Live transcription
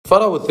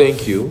Father, we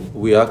thank you.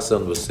 We ask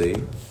and we say,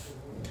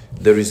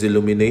 there is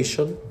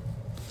illumination.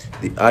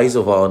 The eyes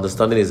of our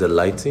understanding is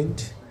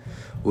enlightened.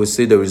 We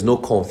say there is no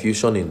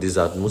confusion in this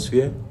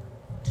atmosphere.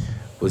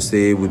 We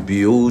say we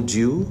behold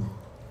you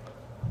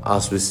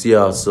as we see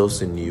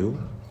ourselves in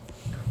you.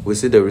 We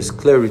say there is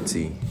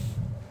clarity.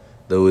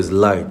 There is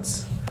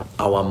light.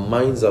 Our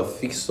minds are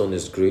fixed on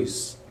His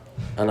grace,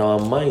 and our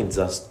minds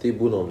are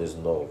stable on His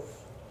love.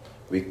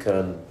 We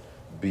can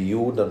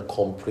behold and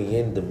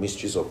comprehend the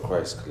mysteries of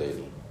Christ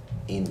clearly.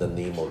 In the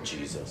name of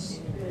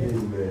Jesus.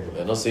 Amen.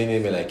 You're not saying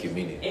amen like you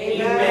mean it.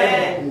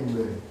 Amen.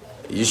 Amen.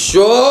 You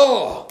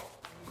sure?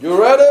 You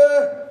ready?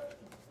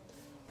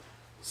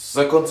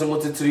 2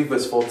 Timothy 3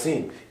 verse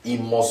 14. He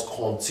must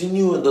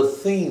continue in the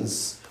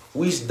things he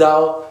must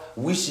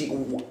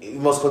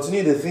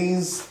continue the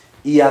things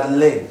he had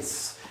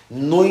learnt,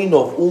 knowing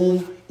of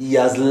whom he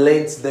has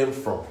learnt them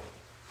from.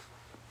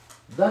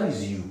 That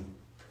is you,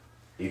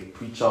 a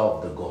preacher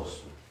of the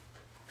gospel.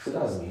 So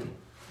that's me.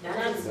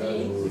 That's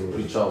me. The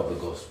preacher of the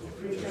gospel.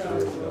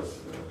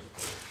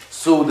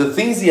 So the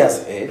things he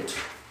has heard,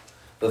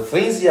 the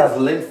things he has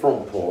learned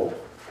from Paul,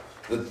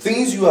 the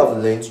things you have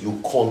learned, you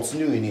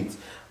continue in it.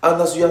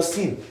 And as you have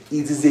seen,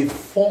 it is a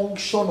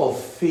function of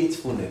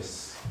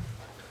faithfulness.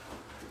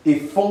 A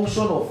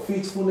function of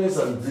faithfulness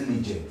and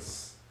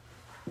diligence.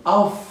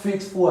 How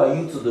faithful are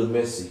you to the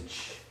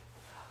message?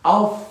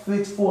 How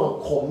faithful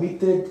and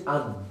committed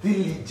and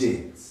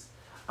diligent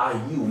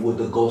are you with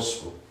the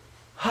gospel?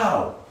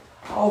 How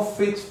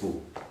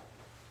faithful?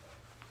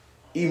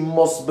 He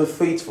must be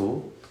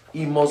faithful.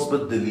 He must be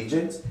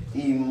diligent.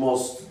 He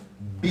must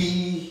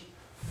be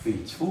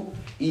faithful.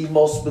 He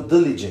must be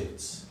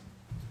diligent.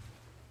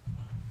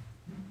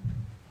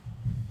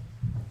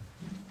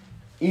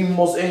 He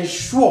must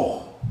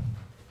ensure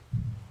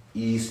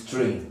he is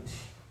trained.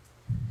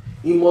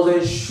 He must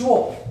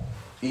ensure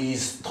he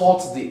is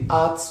taught the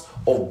art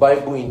of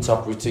Bible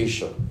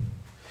interpretation.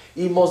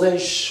 He must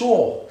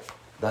ensure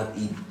that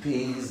he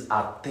pays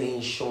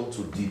attention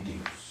to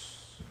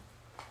details.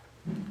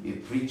 A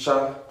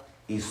preacher,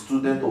 a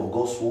student of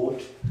God's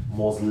word,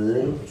 must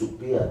learn to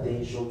pay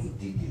attention to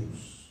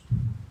details.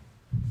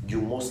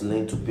 You must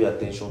learn to pay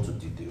attention to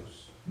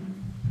details.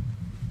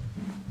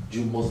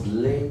 You must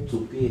learn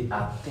to pay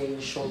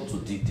attention to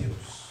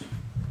details.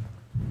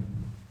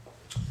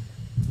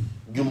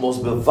 You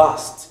must be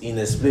vast in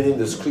explaining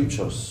the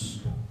scriptures.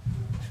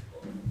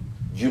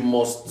 You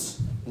must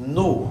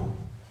know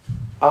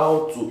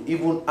how to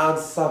even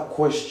answer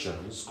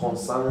questions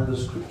concerning the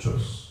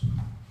scriptures.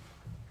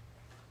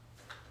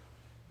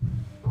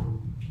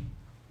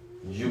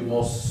 You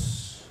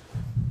must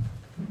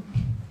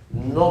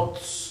not,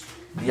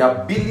 the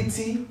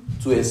ability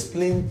to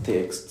explain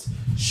text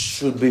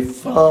should be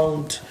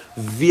found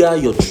via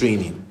your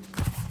training,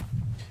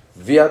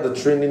 via the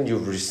training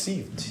you've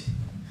received.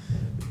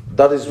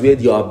 That is where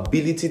your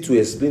ability to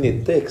explain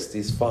a text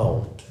is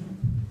found.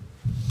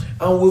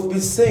 And we've been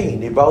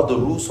saying about the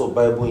rules of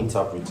Bible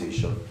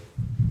interpretation.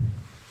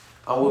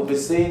 And we've been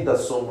saying that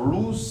some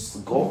rules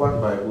govern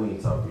Bible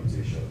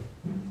interpretation.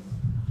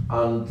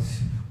 And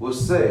we've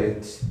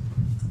said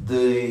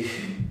the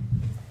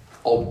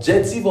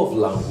objective of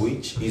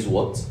language is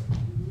what?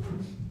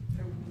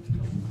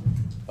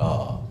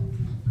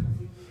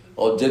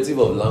 Objective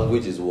of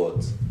language is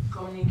what?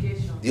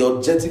 Communication. The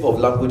objective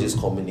of language is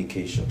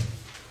communication.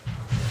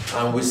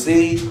 And we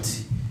said,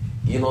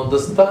 in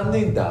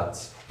understanding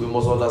that, we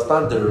must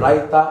understand the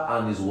writer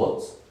and his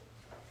what?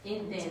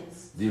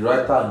 Intent. The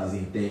writer and his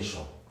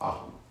intention.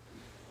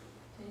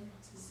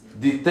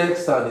 The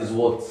text and his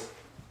what?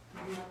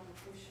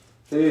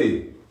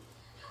 Hey.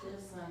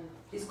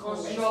 It's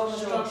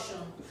construction.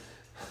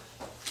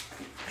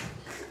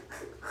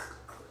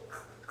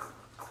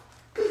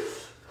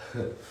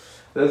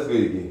 Let's go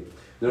again.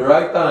 The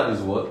writer and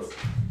his what?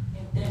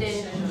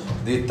 Intention.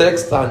 The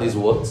text and his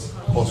what?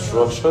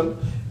 Construction.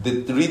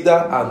 The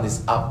reader and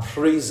his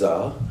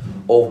appraiser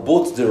of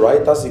both the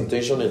writer's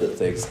intention in the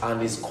text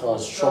and his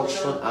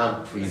construction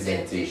and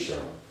presentation.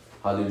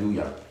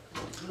 Hallelujah.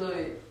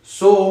 Glory.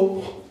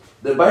 So,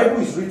 the Bible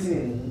is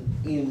written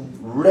in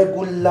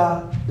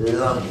regular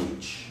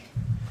language.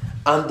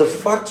 And the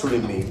fact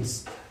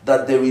remains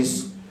that there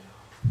is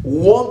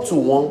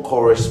one-to-one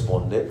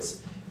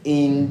correspondence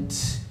in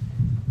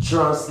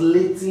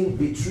translating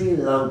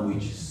between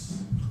languages.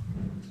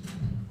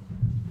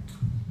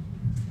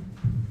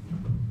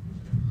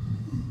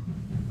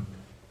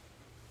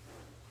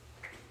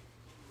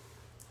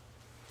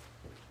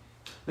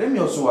 Let me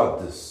also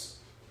add this,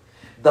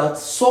 that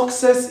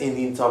success in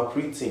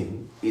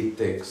interpreting a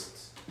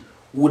text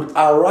would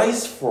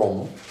arise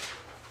from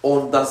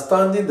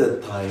understanding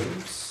the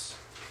times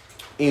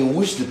in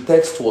which the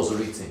text was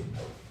written.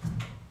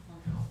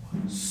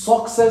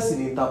 Success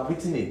in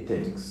interpreting a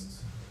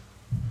text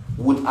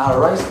would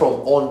arise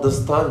from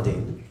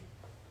understanding,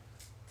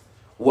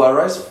 will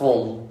arise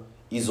from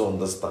his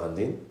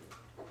understanding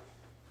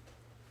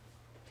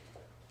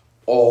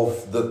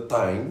of the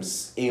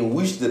times in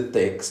which the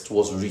text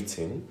was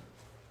written,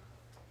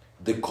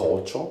 the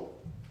culture,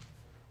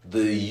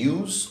 the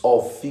use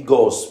of figure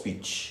of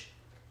speech.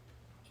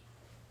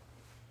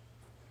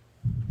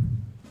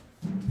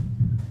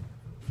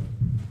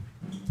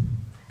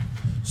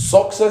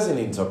 Success in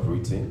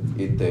interpreting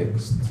a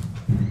text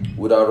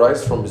would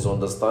arise from his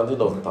understanding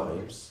of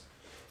times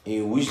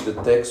in which the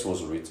text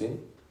was written,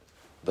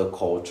 the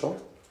culture,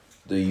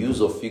 the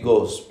use of figure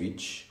of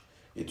speech.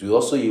 It will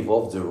also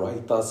involve the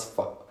writer's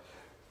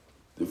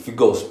the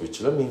figure of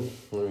speech. Let me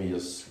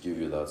just give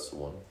you that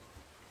one.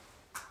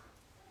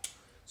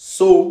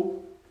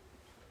 So,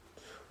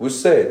 we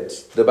said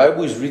the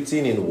Bible is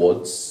written in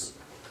words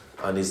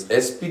and is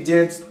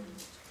expedient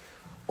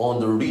on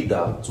the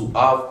reader to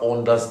have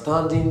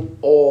understanding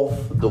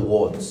of the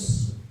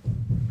words.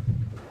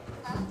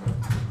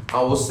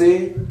 I will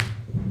say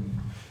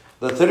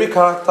the three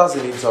characters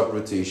in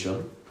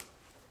interpretation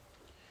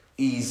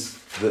is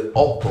the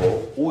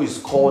author, who is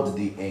called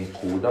the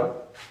encoder,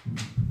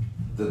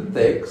 the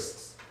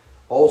text,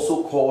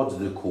 also called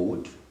the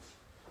code,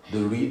 the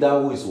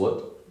reader, who is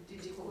what?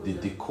 The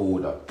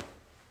decoder.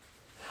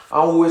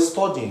 And we're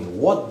studying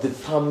what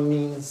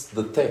determines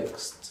the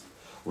text.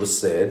 We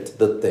said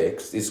the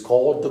text is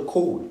called the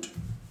code,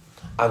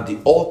 and the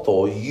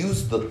author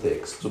used the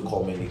text to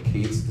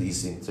communicate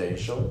his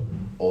intention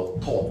or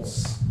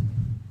thoughts.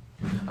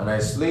 And I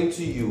explained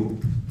to you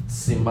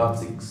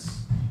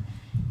semantics,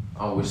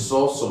 and we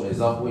saw some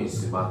example in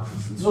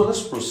semantics. So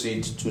let's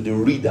proceed to the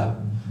reader.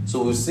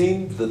 So we've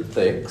seen the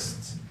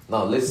text.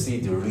 Now let's see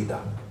the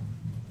reader.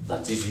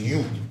 That is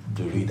you,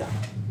 the reader.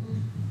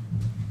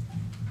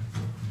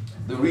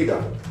 The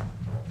reader.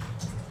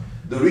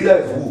 The reader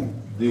is who?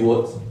 The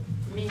what?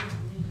 Me.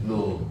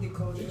 No. The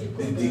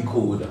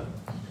decoder.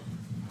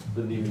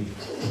 The name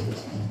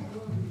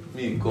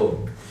me.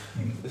 Call.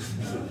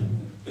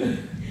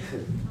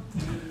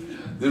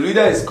 The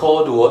reader is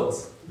called what?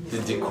 The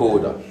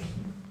decoder.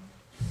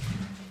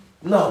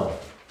 Now,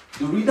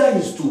 the reader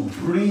is to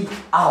bring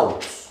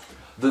out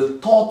the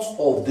thoughts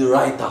of the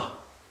writer.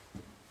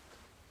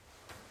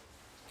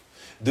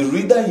 The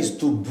reader is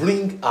to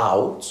bring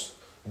out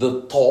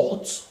the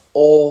thoughts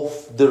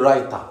of the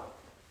writer.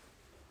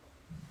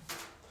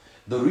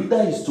 The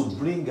reader is to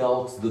bring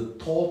out the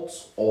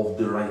thoughts of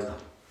the writer.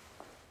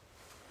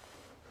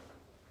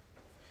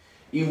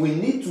 If we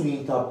need to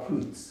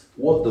interpret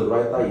what the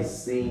writer is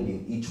saying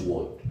in each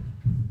word,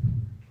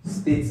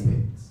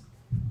 statement,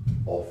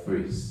 or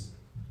phrase,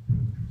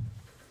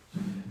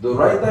 the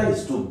writer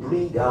is to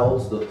bring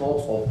out the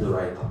thoughts of the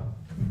writer.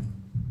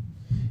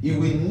 If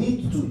we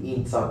need to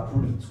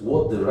interpret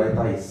what the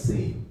writer is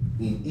saying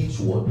in each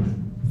word,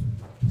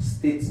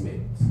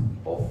 statement,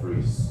 or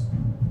phrase,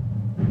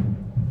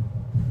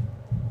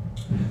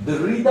 the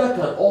reader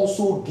can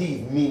also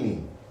give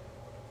meaning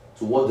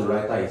to what the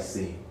writer is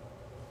saying.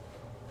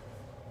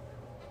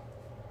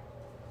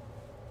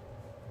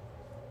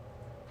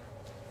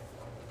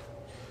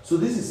 So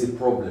this is a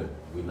problem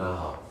we now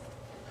have.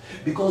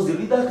 Because the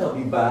reader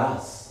can be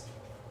biased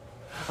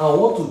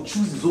and want to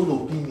choose his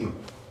own opinion.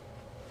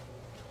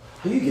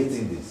 Are you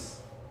getting this?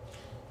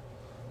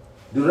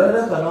 The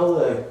writer can now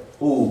like,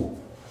 oh,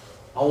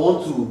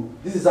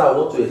 this is how I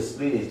want to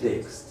explain a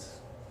text.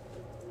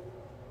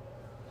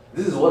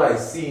 This is what I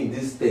see in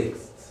this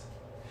text.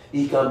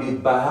 He can be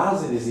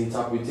biased in his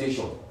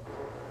interpretation.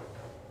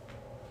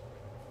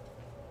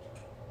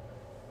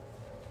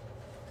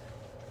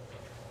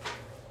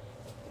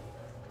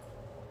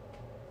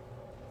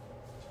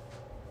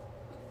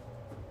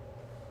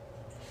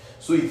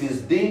 So it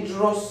is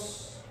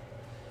dangerous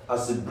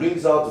as it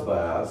brings out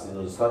bias in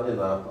understanding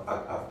and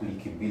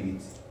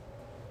applicability.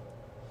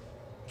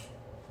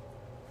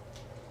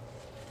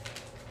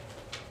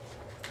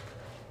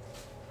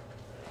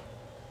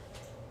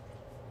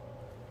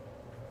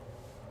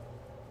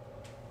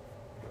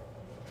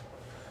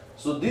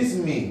 So this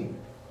means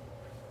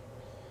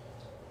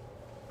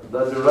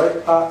that the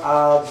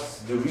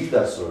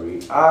reader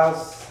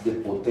has the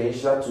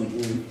potential to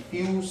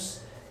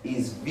infuse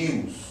his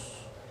views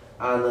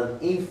and an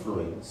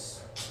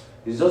influence.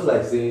 It's just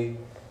like saying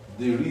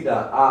the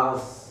reader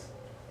has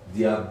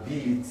the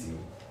ability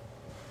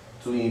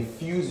to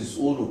infuse his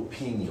own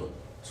opinion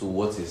to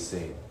what he's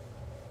saying.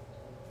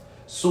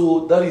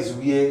 So that is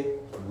where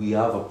we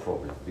have a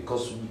problem,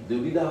 because the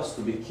reader has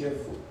to be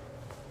careful.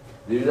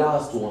 The reader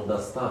has to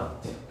understand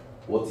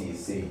what he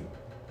is saying.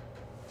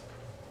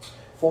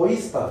 For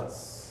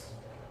instance,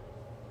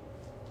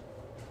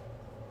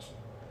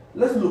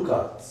 let's look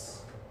at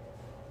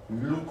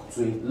Luke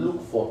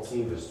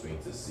 14 verse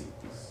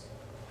 26.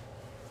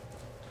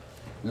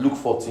 Luke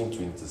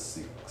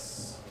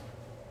 14:26.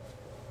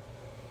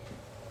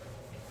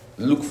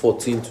 Luke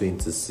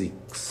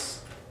 14:26.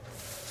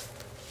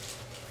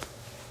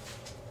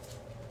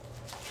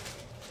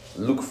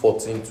 Luke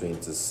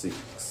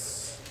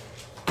 14:26.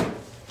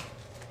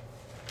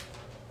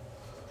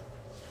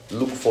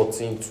 Luke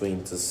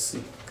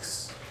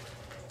 14:26.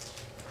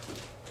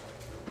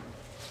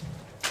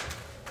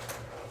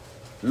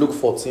 Luke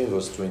 14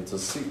 verse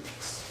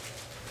 26.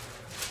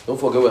 Don't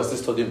forget we are still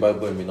studying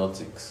Bible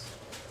hermeneutics.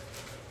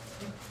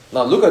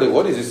 Now look at it.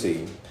 What is it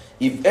saying?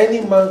 If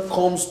any man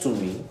comes to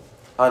me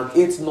and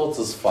ate not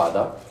his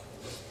father,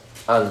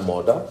 and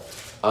mother,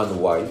 and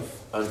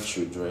wife, and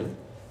children,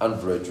 and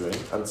brethren,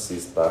 and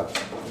sister,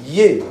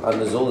 yea,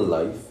 and his own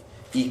life,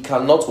 he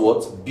cannot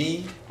what?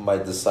 Be my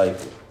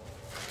disciple.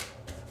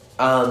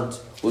 And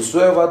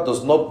whosoever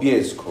does not bear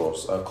his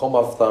cross and come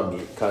after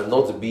me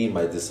cannot be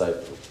my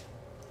disciple.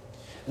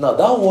 Now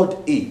that word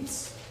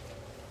ate,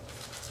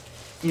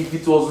 if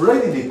it was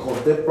read in a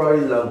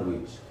contemporary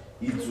language,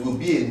 it will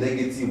be a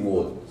negative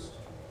word.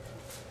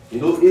 You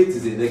know, ate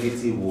is a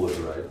negative word,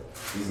 right?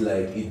 It's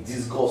like it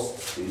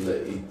disgusts.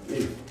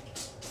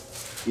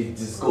 It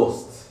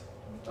disgusts.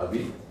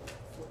 Abi?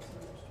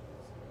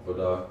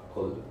 Brother,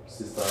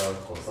 sister,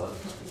 concern.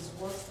 It's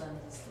worse than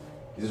this.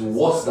 It's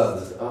worse than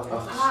this.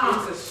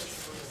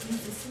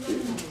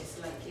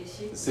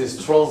 It's a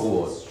strong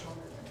word.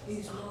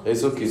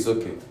 It's okay, it's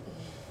okay.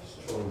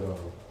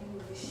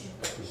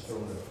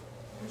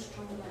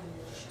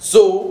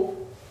 So,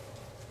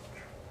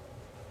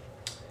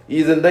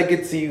 it's a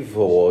negative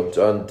word,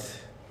 and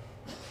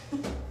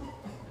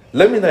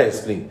let me now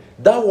explain.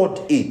 That word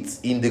ate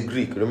in the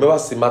Greek, remember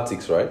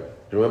semantics, right?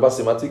 Remember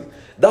semantics?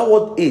 That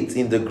word ate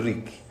in the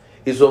Greek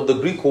is from the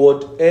Greek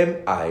word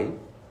M-I-S-E-O.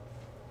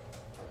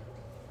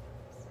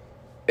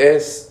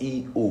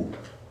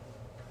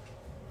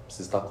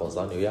 Sister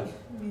Conzano, yeah?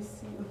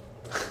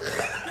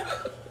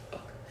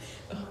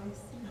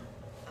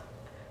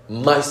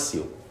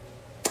 Mysil.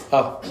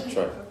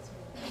 Try.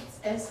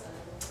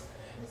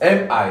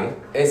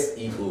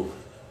 M-I-S-E-O.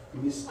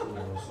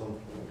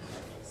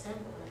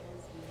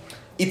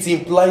 It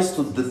implies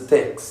to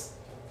detest,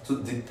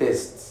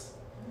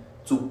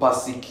 to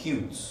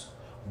persecute,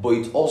 but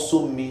it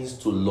also means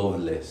to love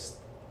less.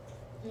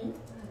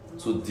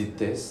 To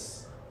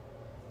detest,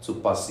 to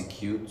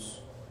persecute,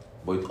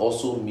 but it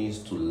also means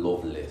to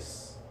love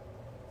less.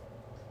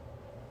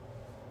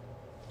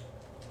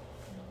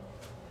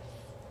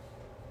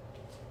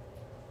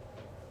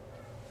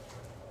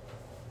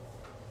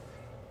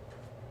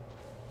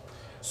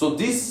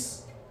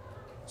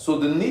 So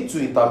the need to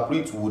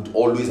interpret would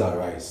always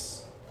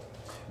arise.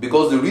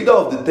 Because the reader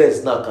of the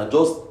text now can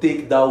just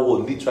take that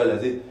word literally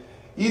and say,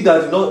 he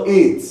that did not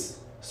hate.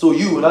 So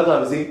you will not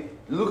going to say,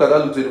 look at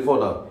that Luke 24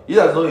 now. He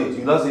that did not hate,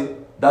 you now say,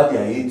 Daddy,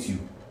 I hate you.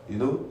 You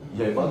know,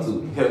 you're about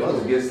to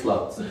get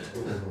slapped.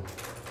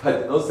 I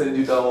did not send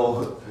you that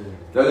one.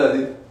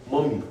 Say,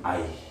 Mommy,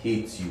 I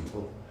hate you.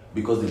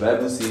 Because the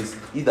Bible says,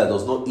 he that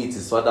does not hate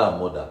his father and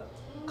mother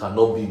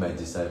cannot be my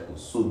disciple.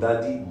 So,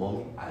 Daddy,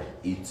 Mommy, I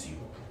hate you.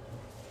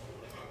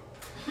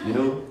 You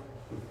know,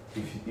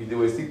 if they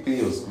were still paying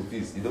your school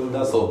fees, you know,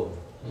 that's all.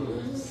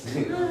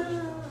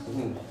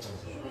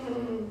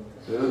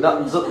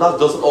 That's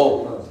just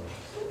all.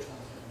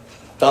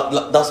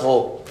 That's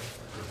all.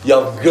 You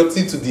have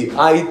gotten to the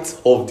height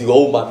of the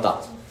whole matter.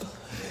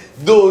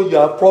 Though you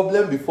have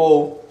problem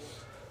before,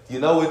 you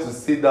now wait to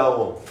sit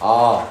down.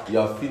 You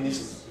have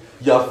finished.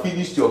 You have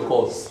finished your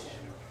course.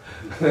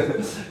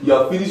 You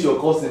have finished your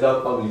course in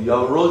that family. You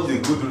have run the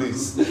good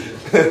race.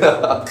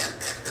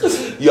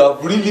 You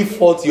have really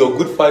fought your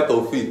good fight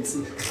of faith.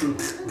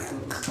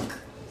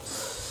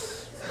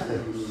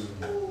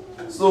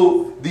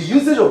 So the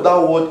usage of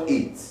that word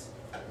 "ate"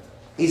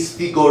 is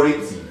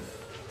figurative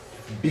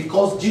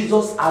because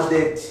Jesus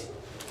added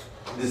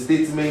the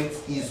statement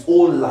his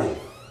own life.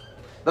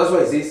 That's why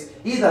it says,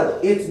 he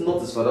that ate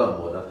not his father and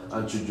mother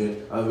and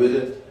children and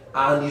brethren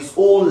and his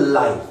own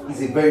life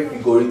is a very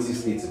figurative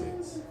statement.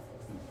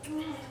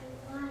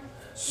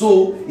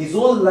 So his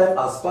own life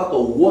as part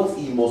of what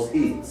he must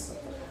eat.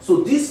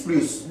 So this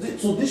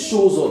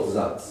shows us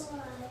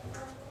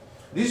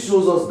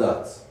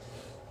that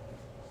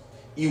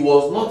he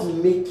was not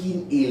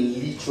making a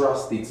literal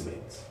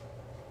statement.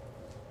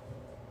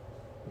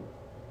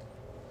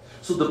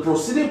 So the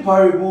preceding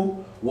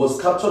parable was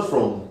captured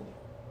from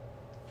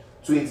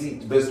 20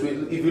 verse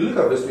 20. If you look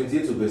at verse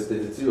 28 to verse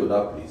 33 of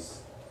that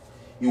place,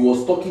 he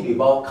was talking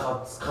about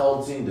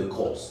counting the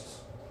cost.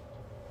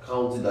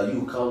 Counting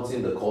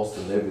the cost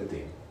and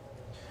everything.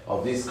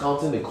 Of this,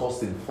 counting the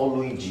cost in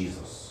following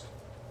Jesus.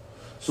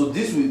 So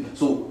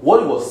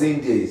what he was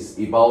saying there is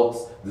about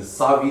the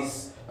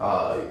service,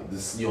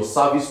 your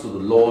service to the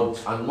Lord,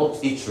 and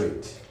not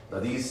hatred.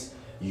 That is,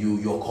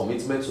 your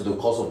commitment to the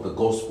cause of the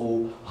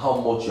gospel, how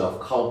much you have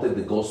counted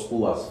the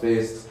gospel as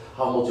first,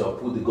 how much you have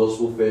put the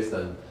gospel first,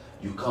 and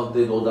you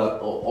counted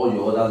all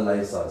your other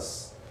lives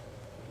as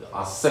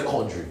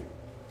secondary.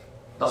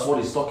 That's what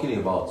he's talking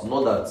about.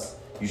 Not that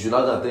you should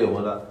not tell your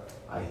mother,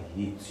 I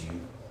hate you.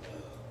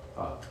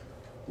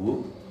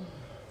 Who?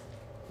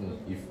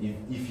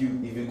 If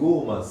you go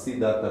home and say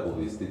that type of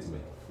a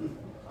statement,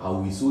 I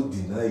will so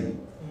deny you.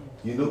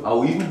 You know, I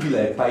will even be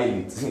like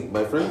Pilate.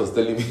 My friend was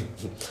telling me,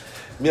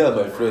 me and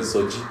my friend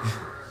Soji,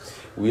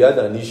 we had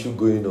an issue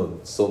going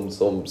on.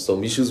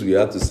 Some issues we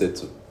had to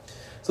settle.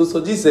 So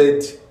Soji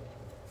said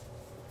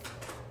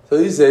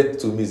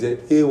to me,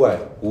 hey, why?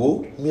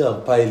 Who? Me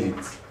and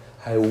Pilate.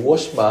 I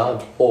wash my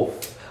hand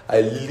off.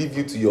 I leave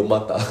you to your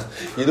matter.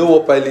 You know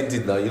what Pilate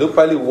did now? You know,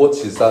 Pilate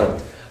washed his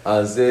hand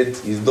and said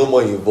he's no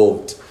more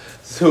involved.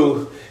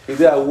 So he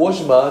said, I wash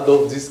my hand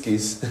off this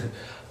case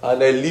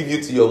and I leave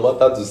you to your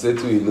matter to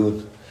settle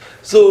alone.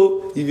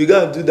 So if you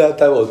go and do that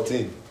type of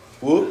thing,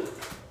 well,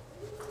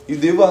 if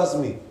they ever ask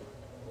me,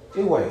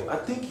 hey, why? I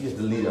think he's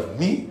the leader.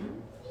 Me?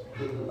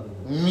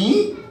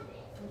 Me?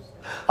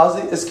 I'll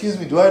say, excuse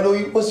me, do I know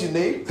you? What's your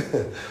name?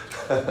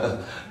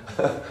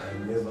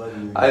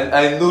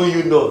 I know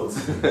you not.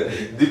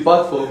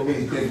 Depart from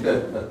me.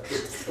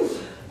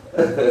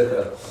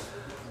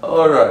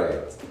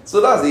 Alright.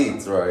 So that's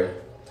it, right?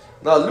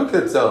 Now look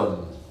at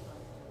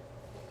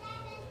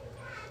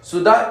so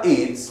that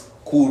it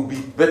could be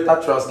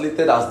better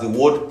translated as the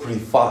word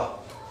prefer.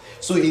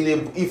 So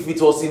if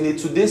it was in a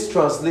today's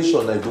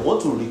translation, if they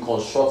want to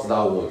reconstruct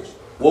that word,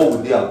 what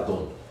would they have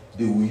done?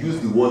 They will use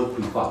the word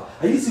prefer.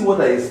 And you see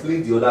what I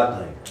explained the other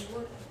time?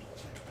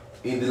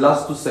 In the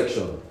last two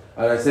sections.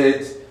 And I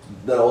said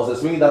that I was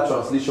explaining that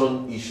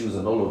translation issues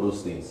and all of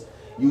those things.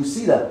 You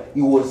see that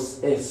he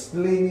was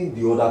explaining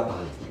the other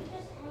time.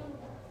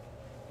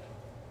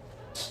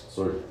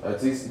 Sorry.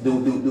 At least they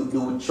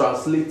would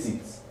translate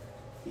it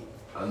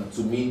and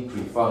to mean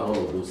prefer and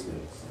all of those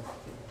things.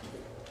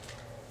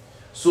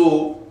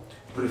 So,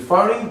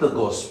 preferring the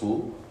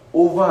gospel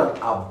over and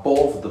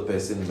above the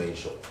person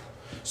mentioned.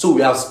 So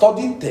we have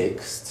studied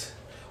text,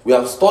 we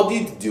have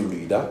studied the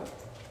reader,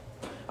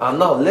 and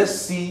now let's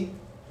see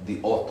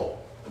the author.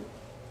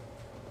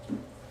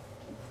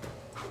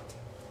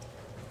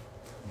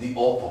 The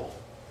author.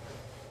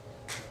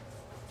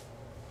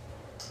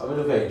 How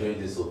many of you are enjoying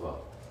this so far?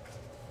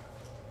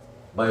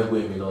 Bible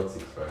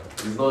hermeneutics, right?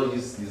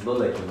 It's not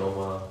like a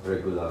normal,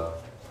 regular.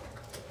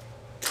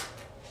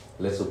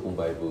 Let's open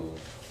Bible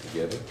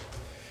together.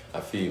 I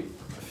feel.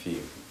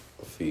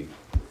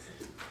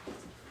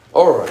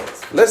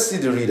 Alright, let's see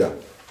the reader.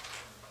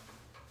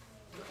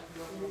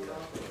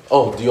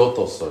 Oh, the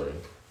author, sorry.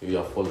 If you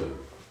are following.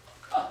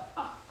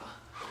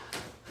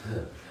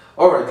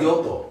 Alright, the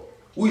author.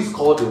 Who is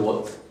called the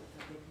what?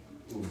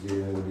 The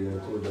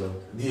encoder.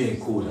 The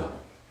encoder.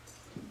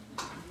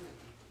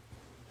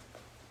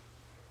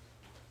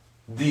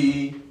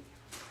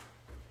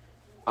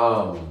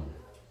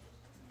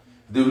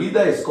 The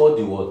reader is called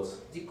the what?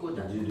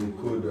 Decoder. The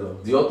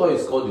decoder. The author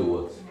is called the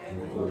what?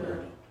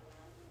 Encoder.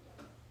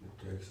 The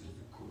text is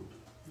the code.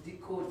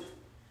 Decode.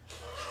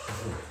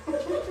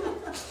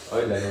 Why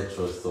did I not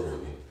trust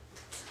somebody?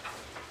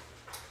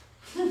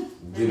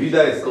 The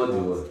reader is called the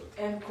what?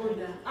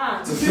 Encoder.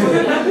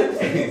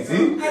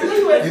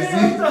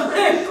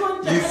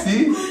 You see?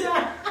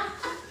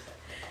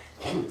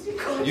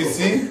 You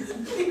see?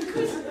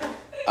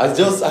 I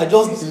just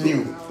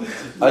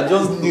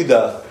knew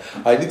that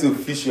I need to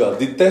fish you out.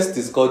 The text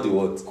is called the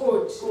what?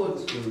 Code.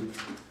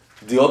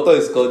 The author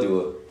is called the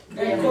what?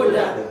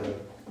 Encoder.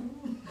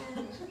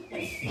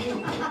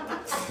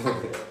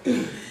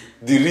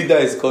 The reader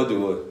is called the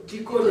what?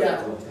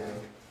 Decoder.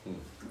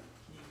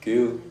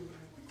 Okay.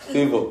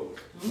 Favor.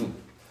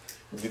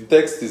 The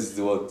text is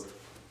the what?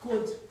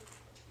 Code.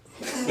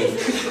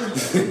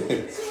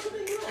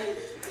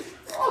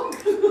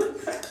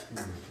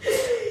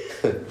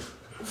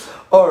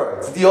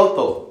 Alright, the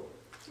author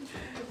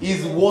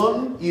is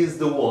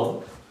the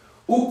one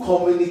who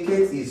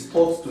communicates his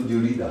thoughts to the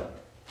reader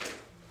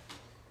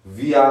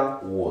via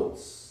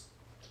words.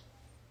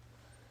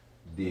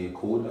 The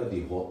encoder,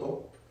 the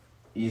author,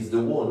 is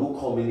the one who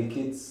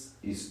communicates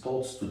his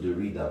thoughts to the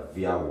reader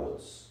via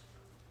words.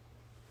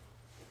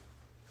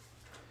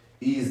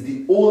 He is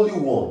the only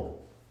one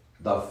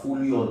that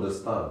fully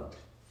understands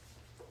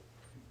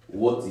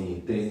what he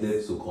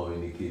intended to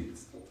communicate.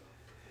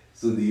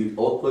 So the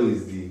author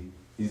is the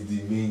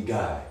main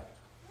guy.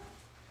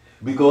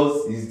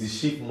 Because he's the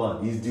sheep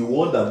man. He's the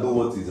one that knows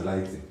what he's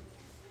writing.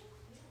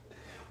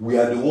 We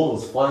are the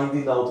ones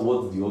finding out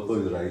what the author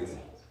is writing.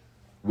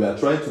 We are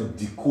trying to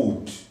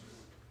decode.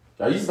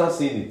 Are you start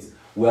seeing it?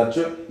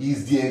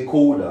 He's the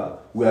encoder.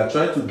 We are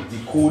trying to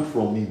decode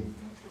from him.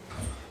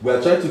 We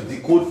are trying to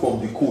decode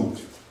from the code.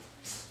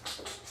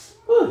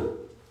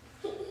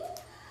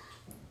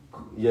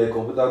 You're a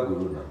computer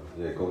guru now.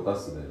 You're a computer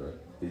student,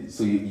 right?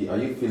 So are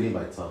you feeling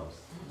my terms?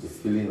 You're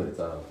feeling my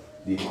terms.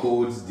 The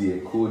codes, the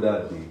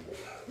encoder,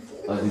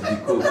 and the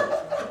decode.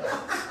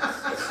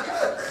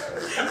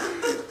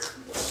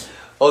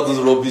 All those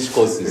rubbish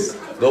courses.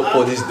 Don't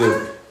punish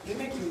them.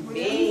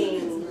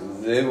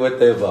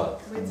 Whatever.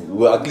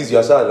 Well, at least you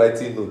are sure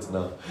writing notes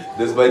now.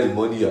 Despite the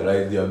money you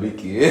are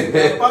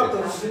making. Part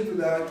of people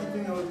that are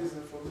keeping all this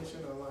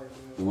information alive.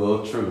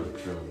 Well, true.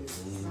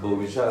 But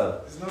we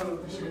shall.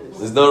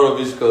 It's not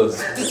rubbish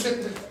course.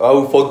 I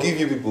will forgive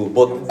you people.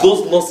 But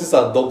those nurses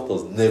and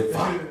doctors,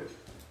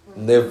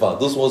 never.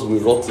 Those ones will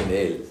rot in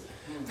hell.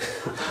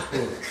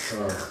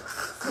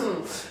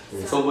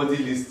 Somebody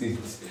listening.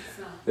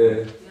 You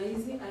are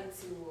using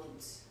IT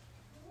words.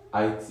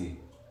 IT.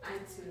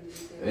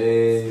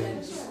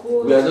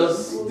 We are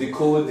just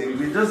decoding.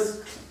 We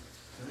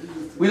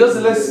just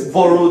let's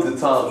borrow the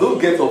term. Don't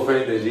get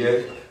offended,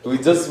 yeah.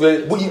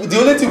 The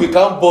only thing we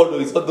can't borrow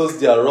is all those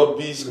their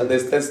rubbish,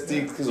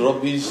 anesthetic,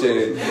 rubbish.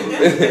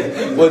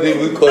 What do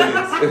we call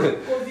it?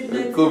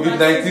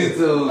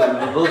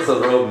 COVID-19. Lots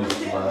of rubbish,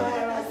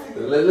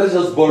 man. let's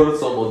just borrow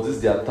some of these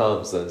their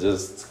terms and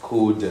just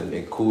code and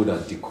encode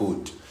and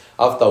decode.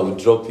 After we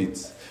drop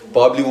it,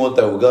 probably one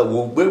time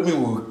maybe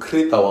we'll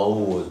create our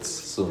own words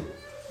soon.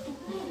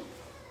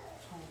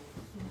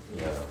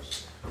 Yeah.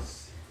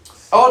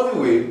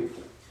 Anyway,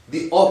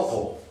 the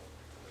author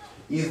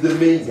is the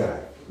main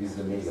guy.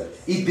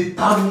 It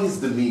determines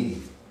the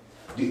meaning.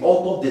 The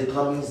author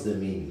determines the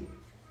meaning.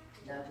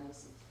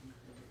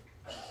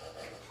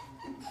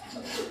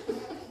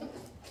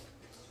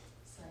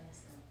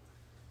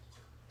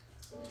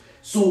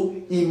 So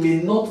he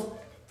may not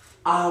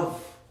have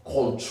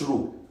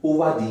control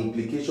over the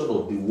implication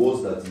of the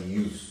words that he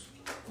used.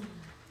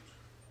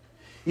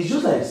 It's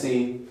just like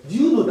saying, do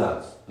you know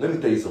that? Let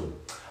me tell you something.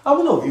 How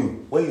many of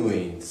you, when you were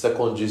in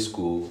secondary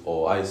school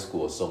or high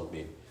school or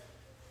something,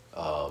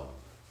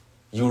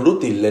 you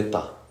wrote a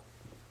letter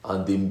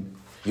and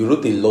you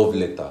wrote a love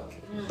letter?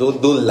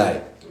 Don't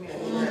lie.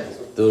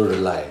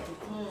 Don't lie.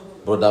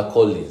 Brother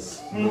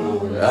Collins.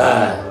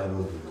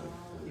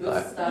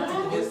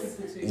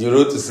 You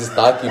wrote to Sister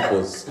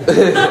Akipos.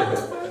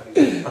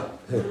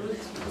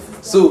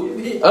 So,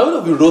 how many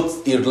of you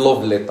wrote a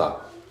love letter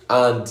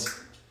and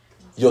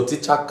your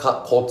teacher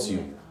caught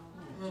you?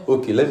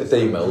 Okay, let me tell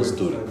you my own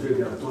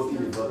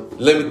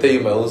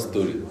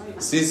story.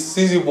 Since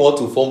you want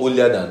to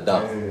formulate than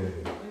that,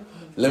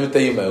 let me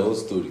tell you my own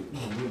story.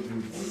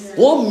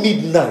 One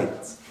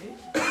midnight,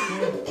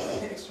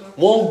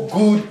 one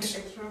good.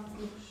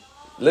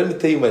 Let me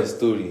tell you my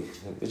story.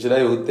 Should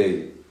I even tell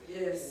you?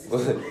 Yes.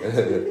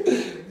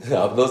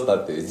 I've not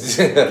started.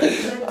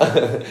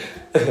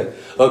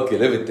 Okay,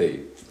 let me tell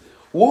you.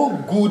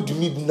 One good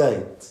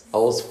midnight, I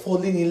was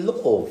falling in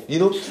love. You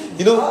know,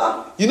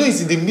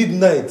 it's in the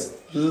midnight.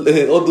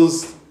 All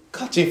those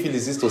catching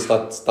feelings used to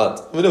start.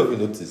 How many of you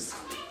notice?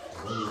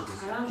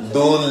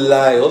 Don't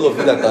lie. All of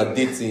you that are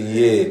dating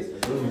here.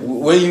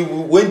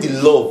 When the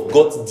love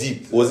got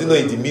deep, was it not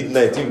in the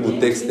midnight you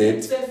would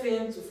texted? 12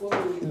 a.m. to 4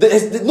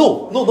 a.m.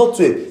 No, not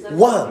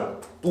 12.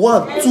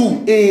 1,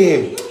 2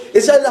 a.m.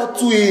 Especially at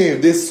 2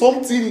 a.m. There's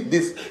something,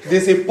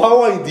 there's a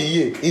power in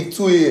the air in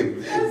 2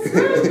 a.m.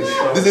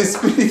 There's a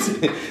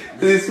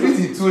spirit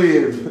in 2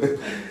 a.m.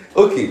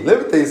 Okay,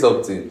 let me tell you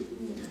something.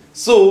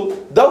 So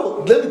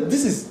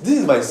this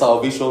is my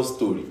salvation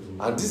story,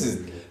 and this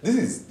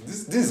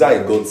is how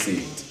I got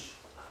saved.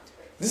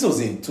 This was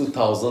in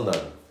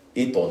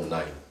 2008 or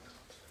 9.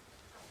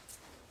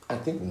 I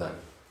think 9.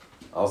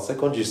 I was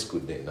secondary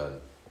school then,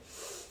 and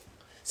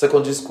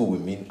secondary school we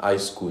mean high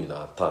school in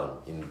our time.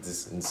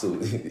 So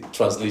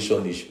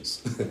translation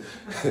issues.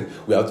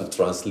 We have to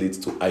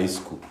translate to high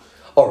school.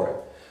 All right.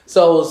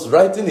 So I was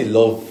writing this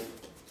love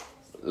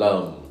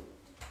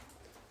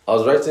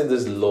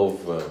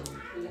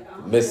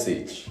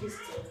message,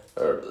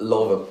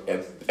 love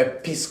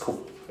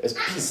epistle,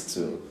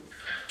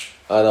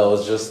 and I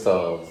was just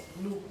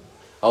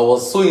I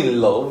was so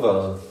in love.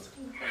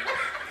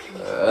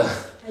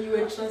 And you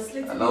were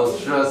translating. And I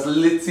was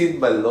translating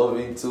my love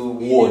into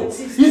words.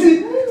 You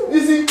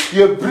see,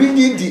 you're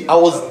bringing the. I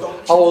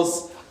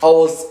was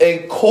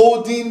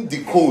encoding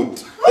the code.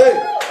 Hey,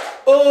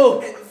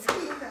 oh.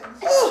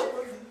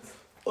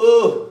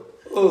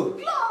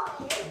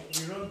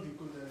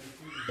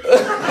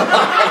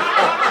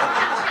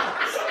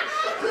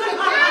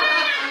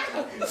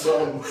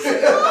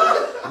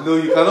 No,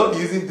 you cannot be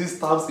using these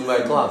terms in my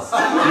class. You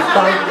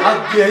can't.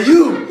 How dare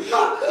you?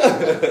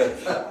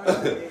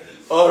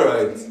 All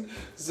right.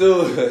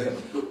 So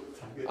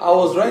I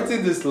was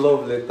writing this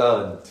love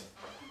letter, and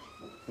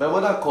my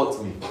mother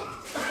caught me.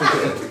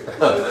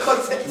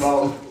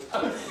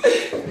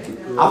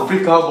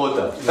 African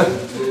mother.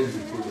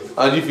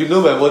 And if you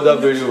know my mother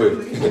very well,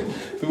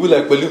 people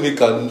like Pelumi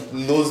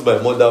knows my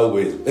mother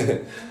well.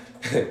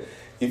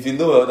 If you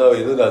know my mother well,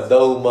 you know that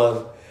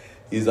woman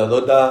is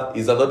another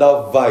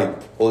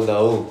vibe on her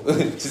own.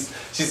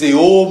 she's a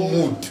whole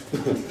mood.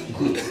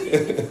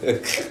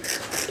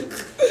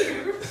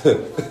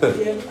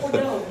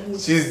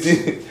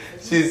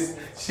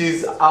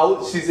 She's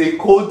out. She's a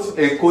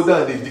encoder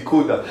and a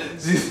decoder.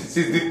 She's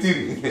the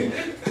theory.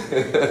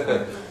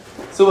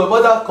 So my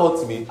mother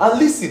caught me, and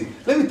listen,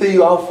 let me tell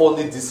you how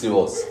funny this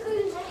was.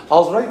 I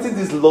was writing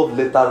this love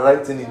letter,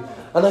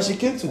 and as she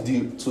came to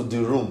the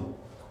room,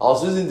 I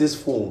was using this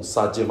phone,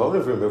 Sajem. I don't know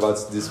if you remember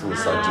this phone,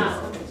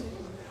 Sajem.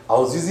 I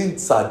was using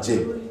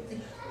Sajem,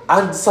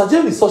 and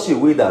Sajem is such a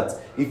way that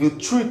if you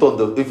throw it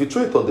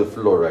on the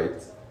floor,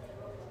 right,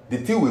 the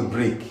thing will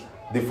break.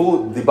 The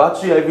phone, the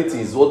battery, everything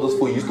is what those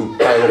phones used to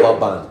tie rubber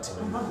band.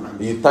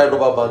 You tie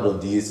rubber band on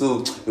the,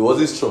 so it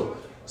wasn't strong.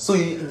 So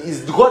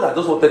it's God that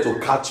just wanted to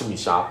catch me,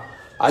 sharp.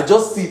 I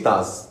just see it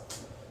as,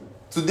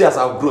 today as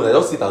I've grown, I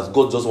just see it as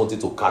God just wanted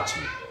to catch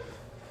me.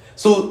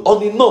 So on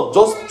the knob,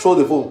 just throw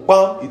the phone,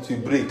 bam, it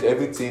will break,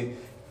 everything,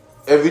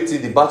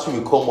 the battery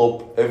will come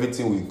up,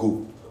 everything will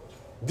go.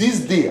 This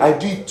day, I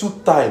do it 2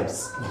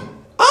 times.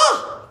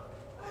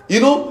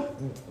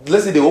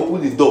 Let's say they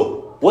open the door.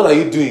 What are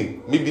you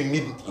doing? Maybe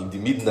in the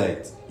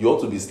midnight. You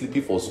ought to be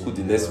sleeping for school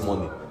the next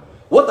morning.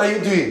 What are you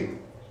doing?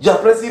 You are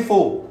pressing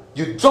phone.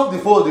 You drop the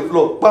phone on the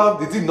floor, bam,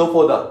 the thing not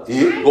fall down.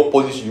 God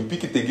punish you, you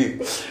pick it again.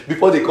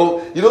 Before they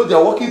come, they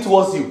are walking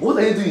towards you. What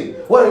are you doing?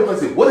 What are you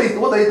pressing? What are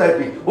you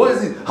typing? What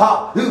is it?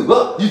 Ha! You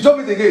drop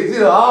it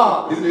again.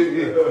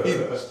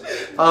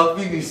 I'm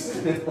finished.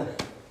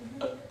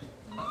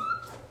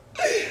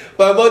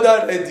 My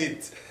mother read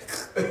it.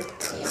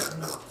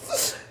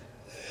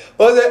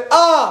 I said,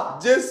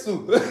 Jesus.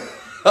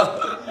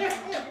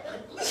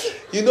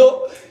 you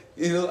know,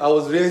 I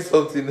was reading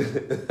something.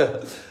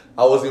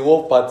 I was in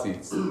one party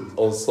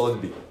on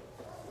Sunday.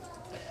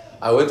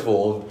 I went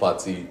for one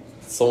party.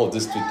 Some of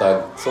these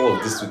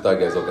Twitter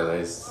guys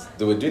organized.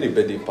 They were doing a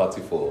birthday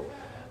party for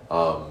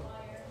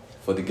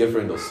the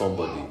girlfriend of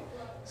somebody.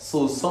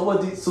 So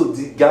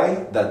the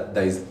guy that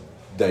is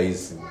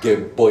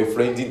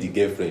boyfriending the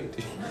girlfriend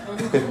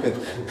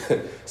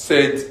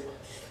said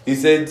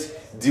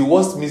the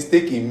worst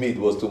mistake he made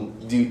was to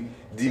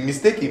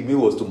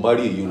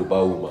marry a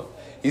Yoruba woman.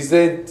 He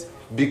said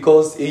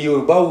because a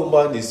Yoruba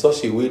woman is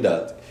such a way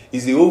that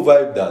it's a whole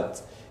vibe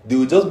that they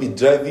will just be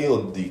driving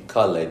on the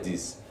car like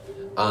this,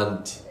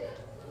 and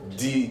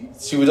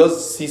she will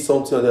just see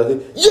something and they'll say,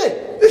 yeah.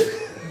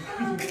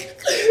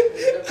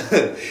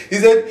 He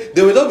said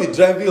they will not be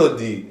driving on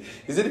the.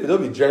 He said they will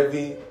not be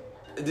driving.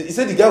 He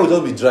said the guy will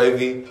just be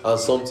driving and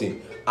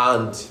something,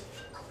 and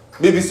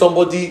maybe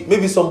somebody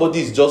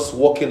is just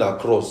walking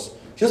across.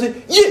 She'll say,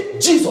 yeah,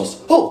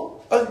 Jesus.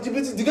 Oh, and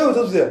the guy will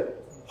just be there.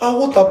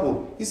 What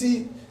happened? You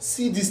see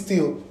this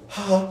thing.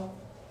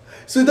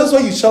 So that's why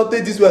you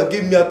shouted this way and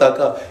gave me a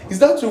taka. Is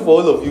that true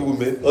for all of you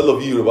women? All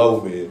of you Yoruba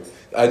women?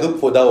 I know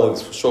for that one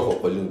it's sure for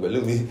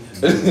Pelumi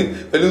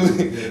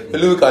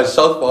can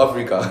shout for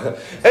Africa.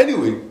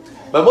 Anyway,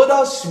 my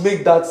mother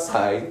make that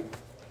sign,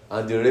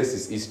 and the rest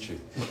is history.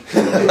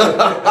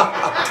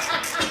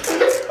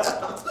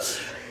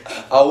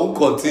 I won't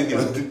continue.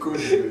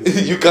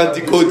 You can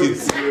decode it.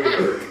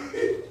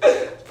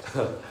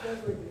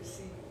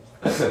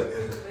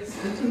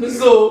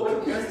 So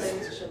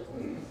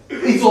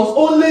it was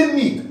only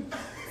me.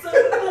 So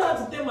you don't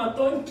have to take my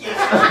tongue.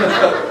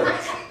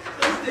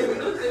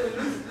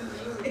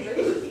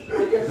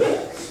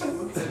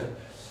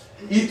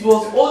 It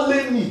was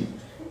only me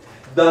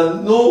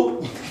that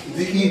know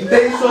the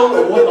intention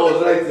of what I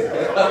was writing.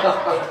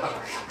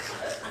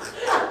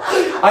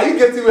 Are you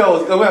getting where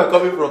I'm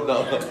coming from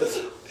now?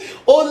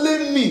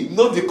 Only me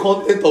know the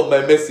content of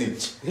my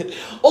message.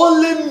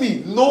 Only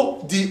me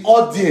know the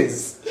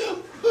audience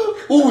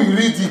who will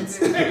read it.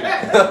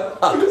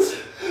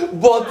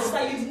 But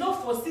you did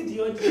not foresee the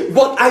audience.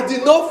 But I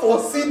did not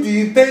foresee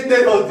the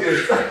intended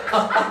audience.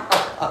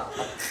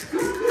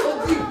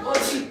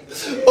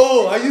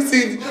 Oh, are you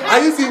seeing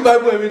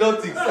Bible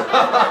Hermeneutics?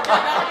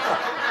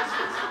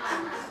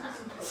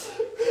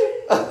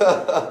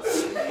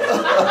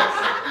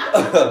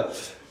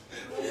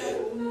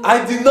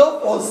 I did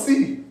not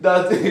foresee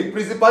that the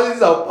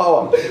principalities of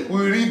power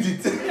will read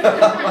it.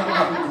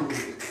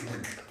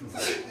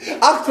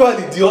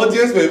 Actually, the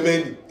audience were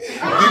many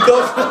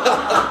because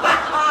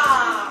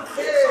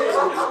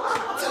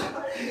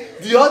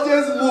the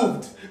audience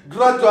moved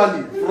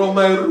gradually from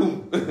my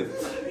room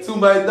to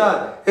my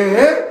dad.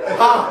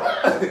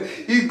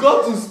 He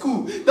got to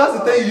school. That's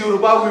the thing,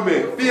 Yoruba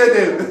women fear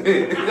them.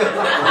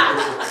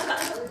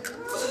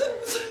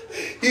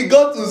 He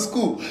got to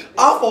school.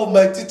 Half of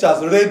my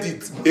teachers read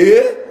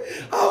it.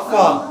 How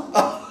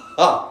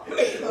far?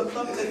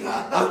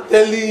 I'm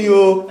telling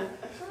you,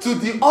 to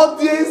the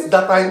audience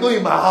that I know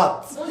in my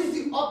heart,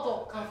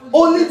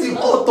 only the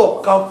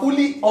author can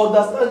fully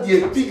understand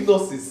the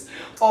epignosis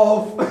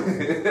of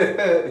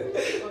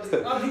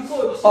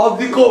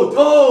the code.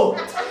 Oh.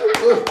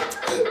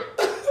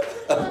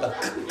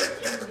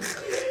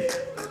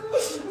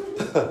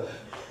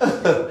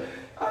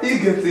 Are you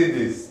getting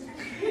this?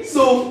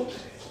 So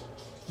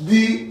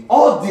the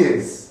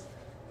audience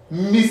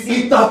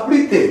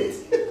misinterpreted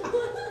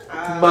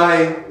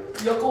my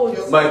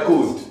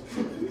code.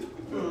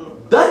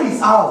 That is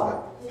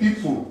how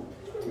people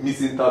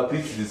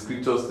misinterpret the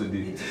scriptures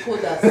today.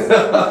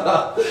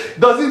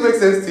 Does it make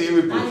sense to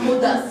you people? And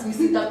coders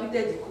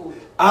misinterpreted the code.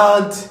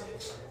 And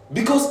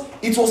because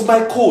it was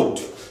my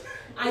code.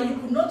 And you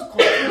could not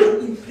control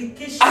the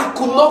implication. I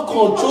could not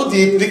control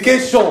the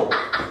implication.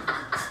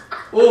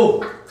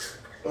 Oh.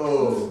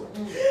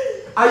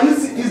 Are you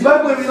see, is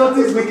Bible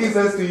Hermeneutics making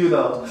sense to you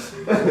now?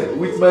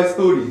 With my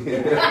story.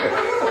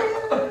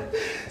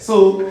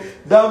 So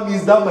that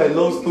means that my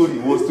love story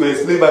was to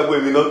explain Bible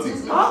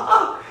Hermeneutics.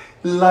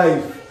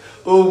 Life.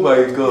 Oh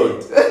my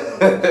God.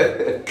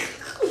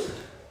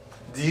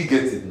 Do you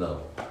get it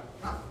now?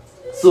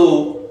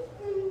 So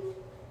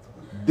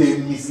they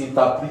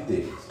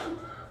misinterpreted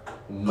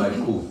my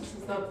code.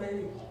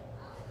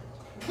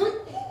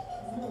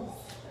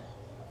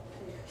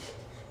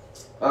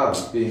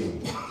 It's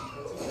paying me.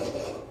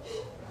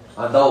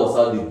 And that was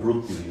how they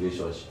broke the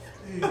relationship.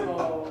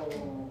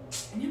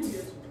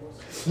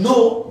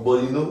 No,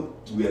 but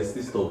we are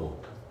still stubborn.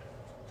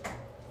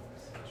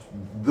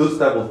 Those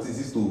type of things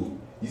used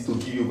to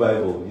give you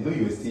Bible.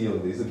 You were still young,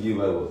 they used to give you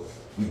Bible.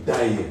 We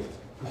die here.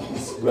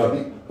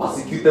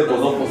 Persecuted but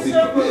not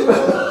forsaken.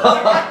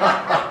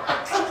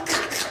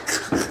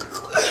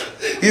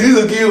 He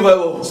needs to give you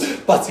Bible.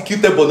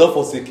 Persecuted but not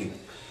forsaken.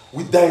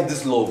 We die in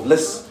this love.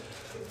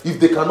 If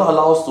they cannot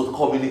allow us to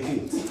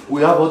communicate,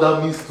 we have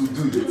other means to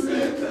do it.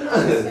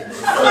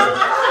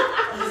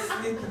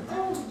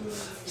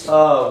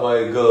 Oh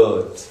my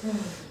God.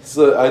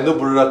 So I know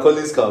Brother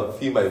Collins can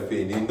feel my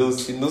pain. He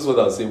knows what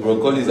I'm saying.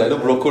 Brother Collins, I know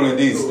Brother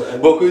Collins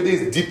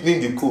is deepening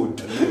the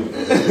code.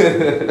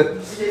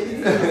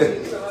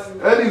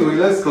 Anyway,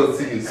 let's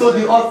continue. So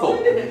the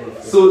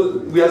author. So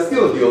we are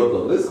still on the author.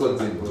 Let's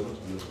continue.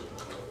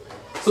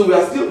 So we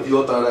are still on the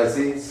author, and I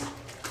say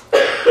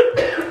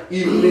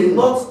he may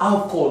not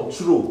have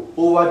control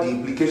over the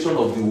implication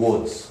of the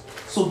words.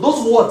 So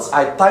those words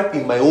I type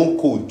in my own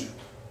code,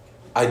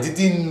 I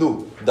didn't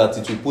know that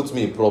it will put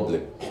me in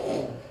problem.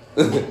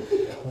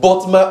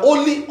 But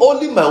only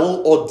my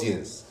own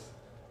audience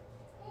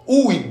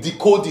who will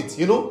decode it.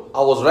 I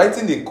was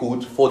writing a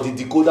code for the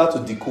decoder to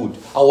decode.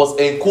 I was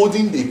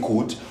encoding the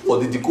code for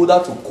the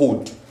decoder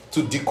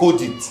to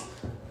decode it.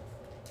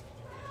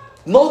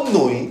 Not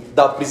knowing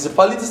that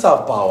principalities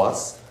and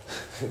powers.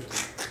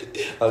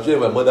 I'm sure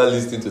my mother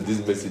listening to this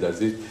message and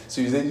say,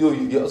 so you say,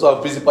 you also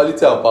have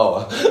principality and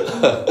power.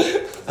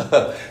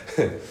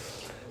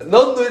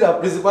 Not knowing that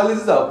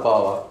principalities and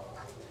power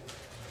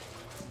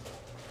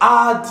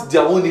add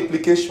their own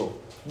implication.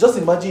 Just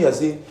imagine you're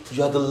saying,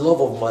 you are the love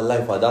of my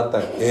life at that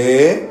time.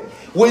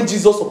 When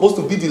Jesus was supposed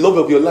to be the love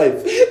of your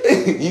life,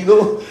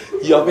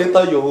 you have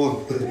entered your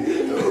own.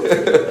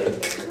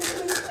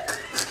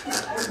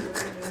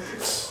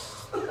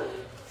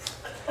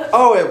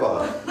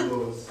 However,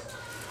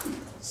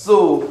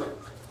 so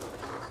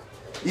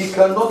he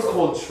cannot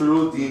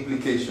control the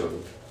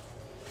implication.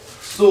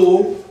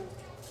 So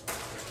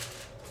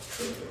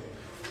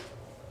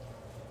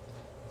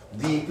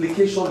the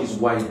implication is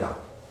wider.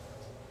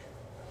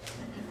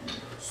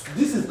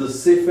 This is the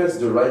safest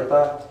the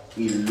writer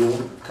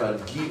alone can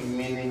give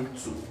meaning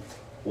to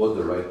what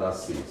the writer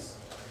says.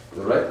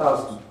 The writer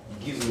has to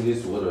give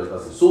meaning to what the writer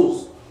says.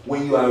 So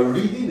when you are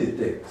reading a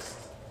text,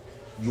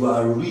 you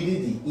are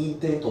reading the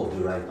intent of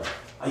the writer.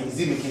 Is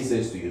it making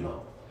sense to you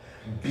now?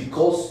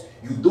 Because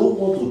you don't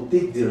want to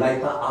take the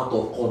writer out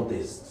of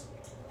context.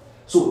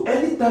 So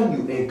anytime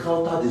you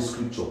encounter the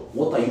scripture,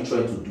 what are you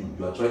trying to do?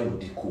 You are trying to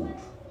decode.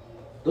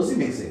 Does it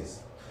make sense?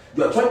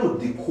 You are trying to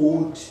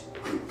decode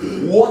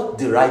what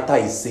the writer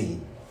is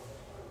saying.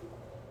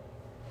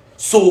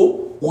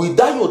 So,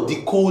 without your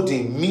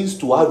decoding means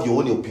to have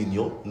your own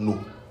opinion?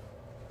 No.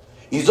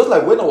 It's just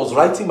like when I was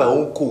writing my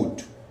own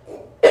code.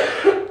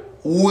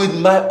 With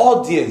my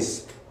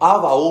audience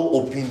have our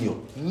own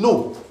opinion?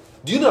 No.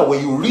 Do you know when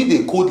you read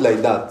a code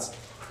like that,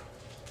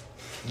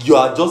 you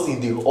are just in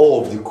the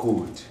awe of the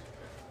code.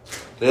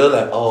 They're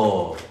like,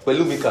 oh,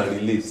 Pelumi can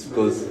relate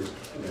because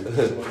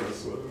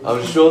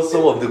I'm sure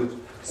some of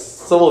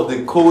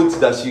the codes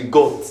that she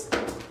got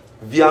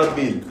via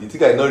mail. You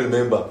think I don't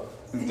remember?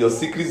 Your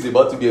secret is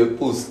about to be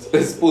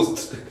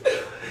exposed.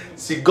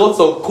 She got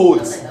some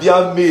codes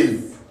via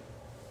mail.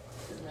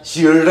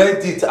 She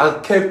read it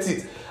and kept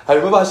it. I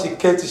remember she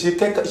kept it.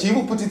 She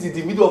even put it in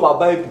the middle of her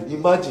Bible.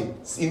 Imagine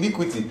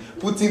iniquity,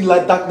 putting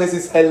light, darkness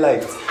is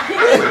highlight.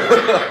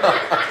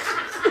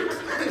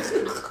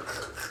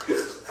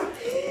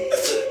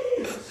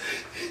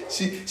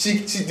 She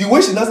the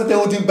way she now started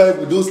holding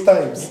Bible those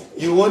times,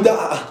 you wonder,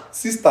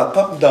 sister,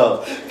 calm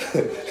down.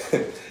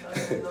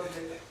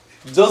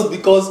 Just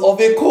because of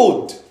a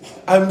code.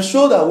 I'm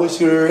sure that when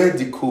she read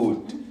the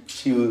code,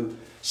 she will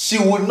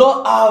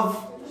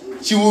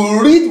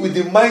read with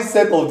the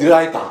mindset of the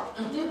writer.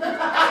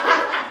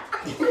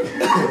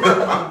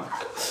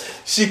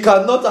 She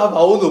cannot have her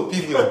own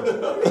opinion.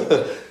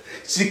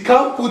 She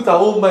can't put her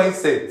own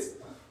mindset.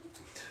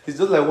 It's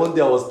just like one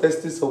day I was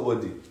testing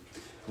somebody.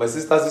 My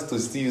sister used to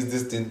still use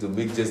this thing to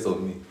make jest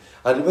of me.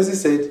 And the person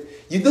said,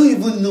 you don't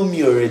even know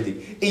me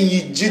already. And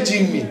you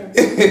judging me.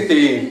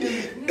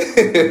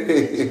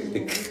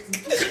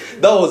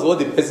 That was what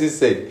the person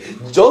said.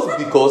 Just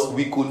because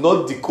we could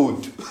not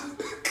decode.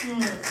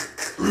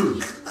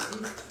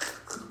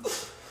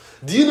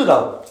 Do you know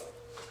that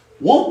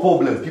one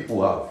problem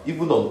people have,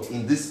 even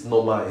in this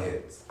normal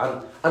heads,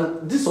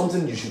 and this is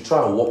something you should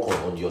try and work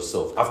on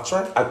yourself. I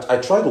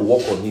try to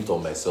work on it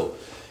on myself.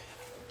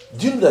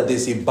 Do you know that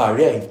there's a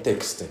barrier in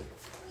texting?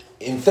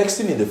 In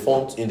texting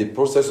in the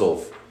process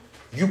of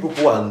you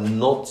people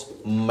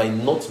might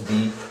not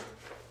be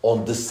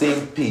on the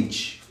same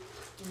page.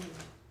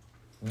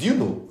 Do you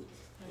know?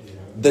 Yeah.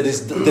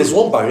 There's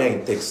one barrier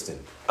in texting.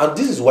 And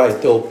this is why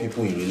I tell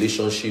people in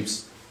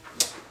relationships,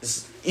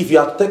 if you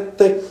are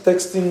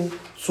texting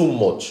too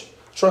much,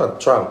 try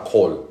and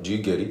call. Do you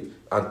get it?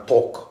 And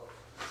talk.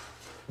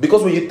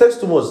 Because when you text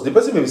too much, the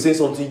person may be saying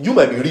something, you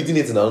might be reading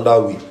it in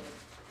another way.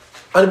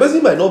 And the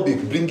person might not be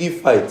bringing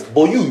fight,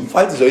 but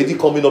fight is already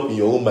coming up in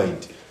your own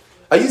mind.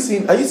 Are you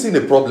seeing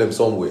a problem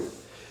somewhere?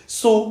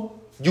 So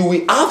you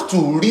will have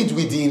to read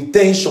with the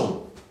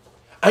intention.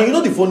 And you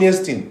know the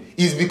funniest thing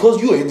is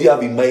because you already have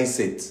a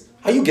mindset.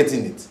 Are you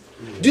getting it?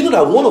 Do you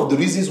know that one of the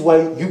reasons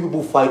why you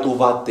people fight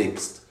over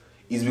text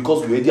it's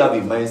because you already have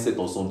a mindset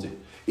or something.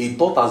 A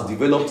thought has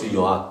developed in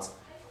your heart.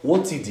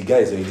 What if the guy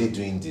is already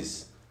doing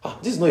this?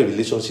 This is not a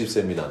relationship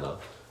seminar now.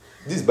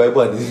 This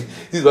Bible and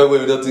this Bible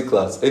hermeneutics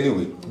class.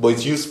 Anyway, but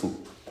it's useful.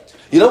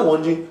 You're not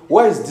wondering,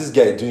 why is this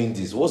guy doing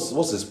this?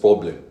 What's his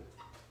problem?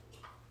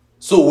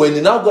 So when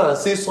you now go and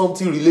say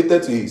something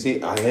related to it,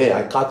 say,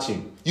 I catch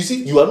him. You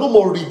see, you are no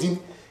more reading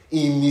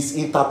in his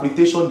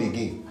interpretation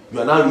again. You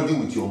are now reading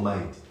with your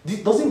mind.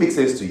 Does it make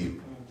sense to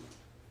you?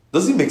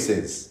 Does it make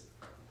sense?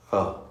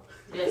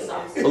 Yes,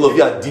 sir. All of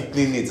you are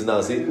deepening it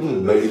now. Say,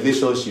 my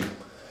relationship.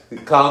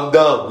 Calm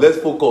down. Let's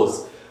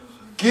focus.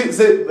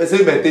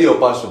 Say maintain your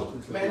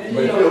passion. Maintain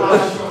your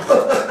passion.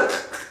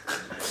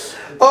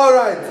 All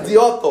right, the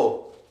author.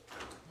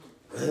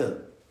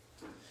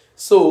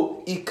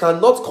 So he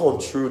cannot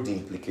control the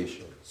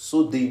implication.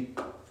 So the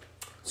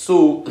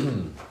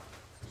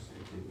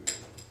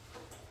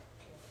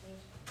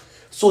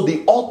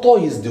author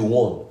is the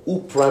one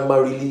who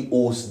primarily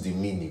holds the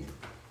meaning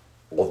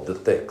of the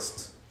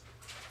text.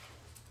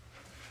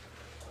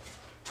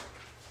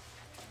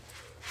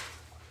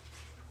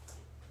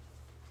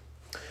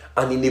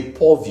 And in a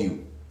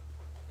purview,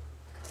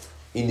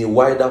 in a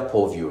wider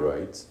purview,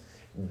 right,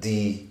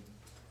 the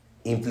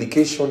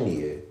implication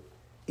here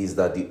is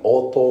that the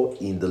author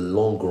in the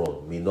long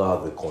run may not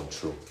have a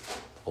control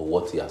of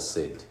what he has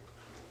said.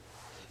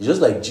 It's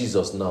just like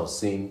Jesus now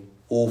saying,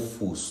 "Oh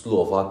fool,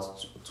 slow of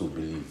heart to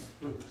believe."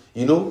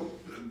 You know,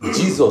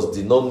 Jesus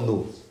did not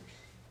know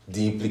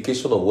the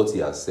implication of what he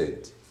has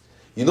said.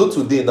 You know,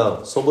 today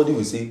now, somebody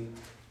will say,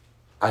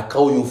 "I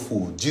call you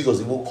fool." Jesus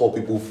even call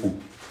people fool.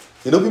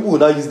 You know, people will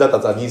now use that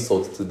as an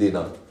insult today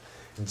now.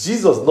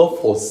 Jesus not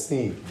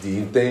foreseeing the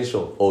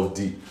intention of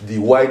the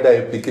wider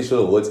implication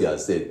of what he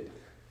has said.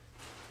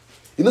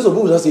 You know, some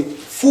people will just say,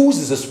 fools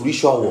is a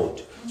spiritual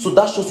word. So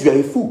that shows you are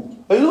a fool.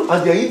 And, you know,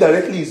 and they are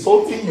indirectly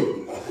insulting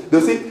you.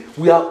 They'll say,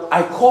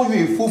 I call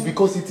you a fool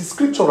because it is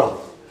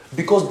scriptural.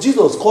 Because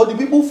Jesus called the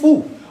people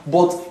fool.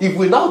 But if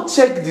we now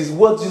check this,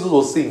 what Jesus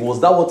was saying, was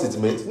that what it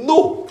meant?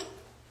 No.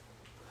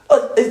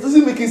 It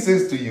doesn't make any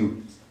sense to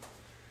you.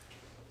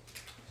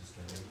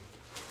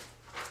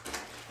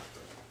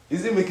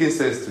 Is it making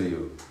sense to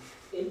you?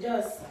 It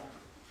does.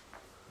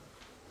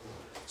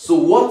 So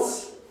what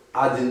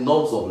are the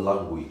norms of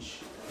language?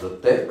 The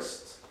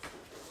text.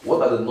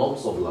 What are the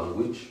norms of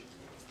language?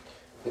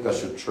 I think I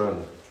should try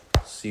and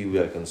see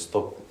where I can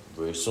stop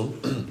very soon.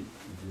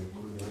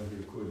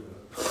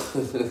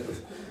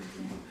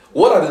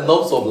 What are the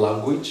norms of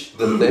language?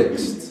 The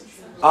text.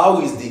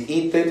 How is the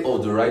intent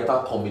of the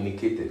writer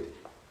communicated?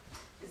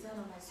 Is that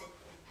not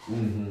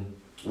my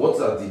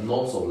What are the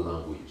norms of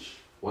language?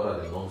 What are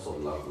the norms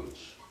of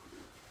language?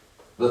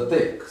 The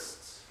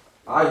text.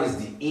 How is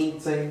the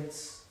intent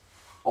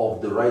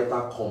of the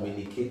writer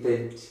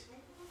communicated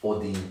for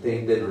the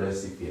intended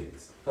recipient?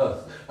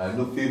 I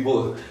know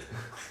favor.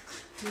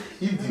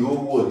 If the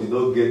whole world did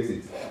not get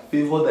it,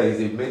 favor that is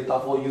a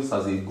metaphor used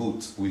as a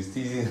goat, we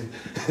still.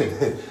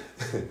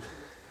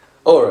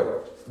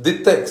 Alright.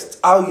 The text.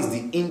 How is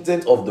the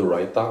intent of the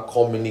writer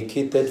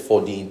communicated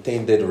for the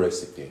intended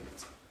recipient?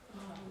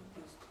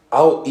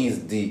 How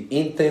is the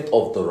intent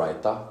of the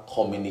writer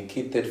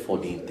communicated for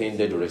the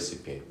intended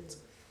recipient?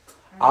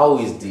 How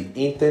is the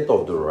intent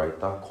of the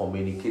writer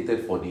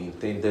communicated for the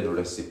intended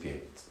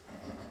recipient?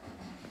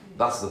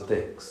 That's the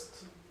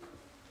text.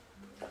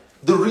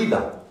 The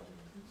reader.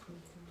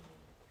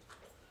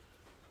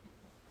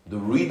 The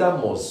reader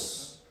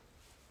must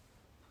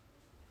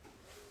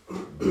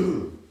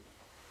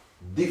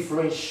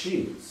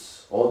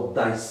differentiate or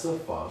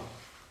decipher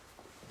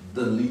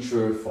the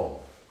literary form.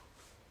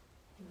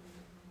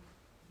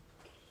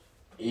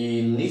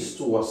 He needs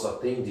to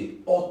ascertain the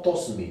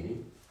author's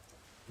meaning,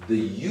 the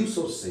use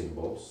of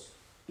symbols.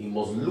 He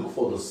must look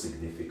for the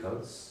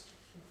significance.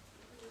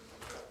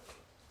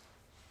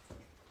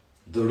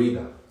 The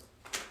reader.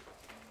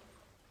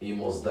 He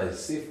must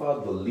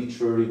decipher the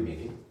literary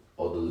meaning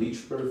or the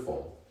literary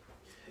form.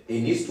 He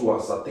needs to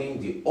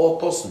ascertain the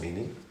author's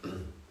meaning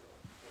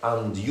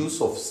and use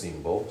of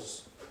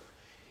symbols.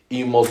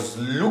 He must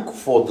look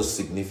for the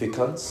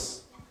significance.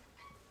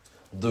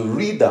 The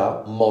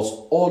reader must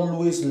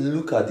always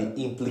look at the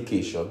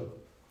implication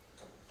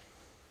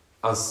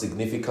and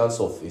significance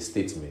of a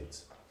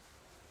statement.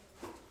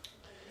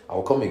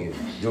 I'll come again.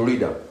 The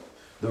reader.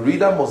 The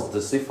reader must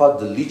decipher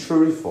the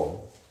literary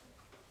form.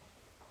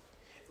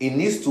 He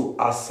needs to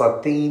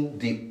ascertain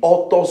the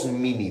author's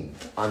meaning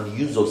and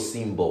use of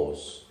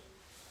symbols.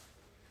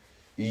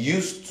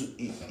 He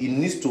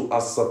needs to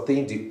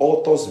ascertain the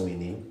author's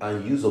meaning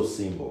and use of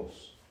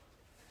symbols.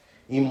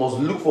 He must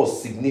look for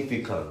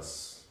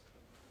significance.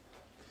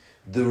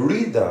 The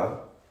reader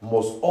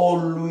must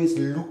always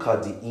look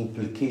at the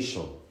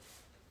implication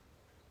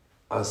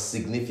and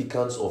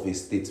significance of a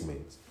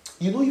statement.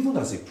 You know, even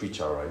as a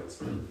preacher, right,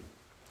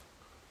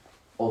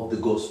 of the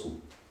gospel,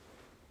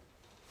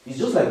 it's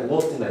just like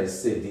one thing I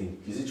said in,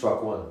 is it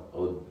track 1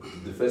 or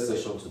the first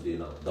session today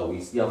now, that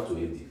we still have to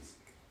edit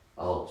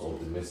out of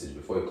the message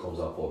before it comes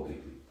out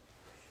publicly.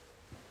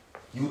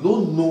 You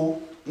don't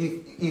know,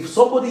 if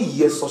somebody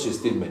hears such a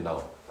statement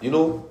now, You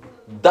know,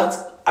 that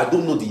I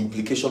don't know the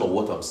implication of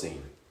what I'm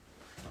saying.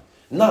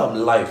 Now I'm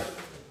live.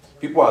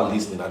 People are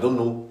listening. I don't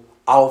know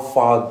how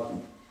far,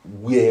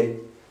 where,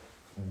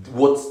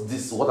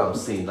 what I'm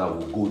saying now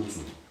will go to.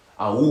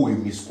 And who will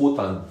misquote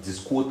and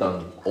disquote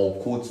and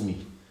unquote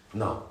me.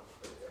 Now,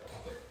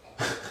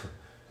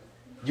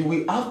 you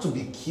will have to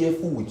be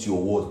careful with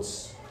your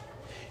words.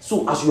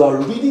 So as you are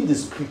reading the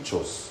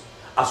scriptures,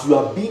 as you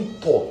are being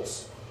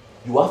taught,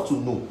 you have to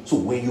know. So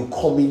when you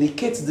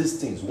communicate these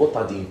things, what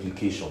are the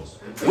implications?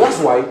 That's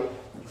why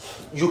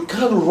you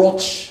can't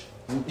rush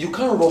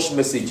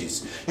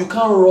messages. You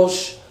can't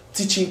rush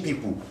teaching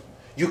people.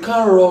 You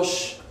can't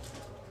rush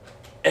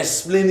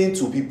explaining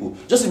to people.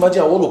 Just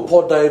imagine I want to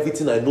pour down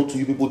everything I know to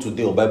you people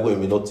today on Bible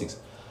hermeneutics.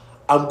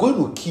 I'm going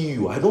to kill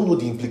you. I don't know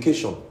the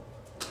implication.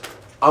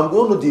 I'm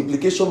going to know the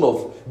implication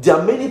of, there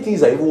are many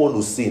things I even want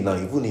to say now,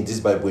 even in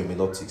this Bible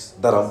hermeneutics,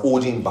 that I'm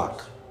holding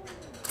back.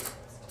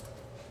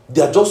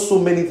 There are just so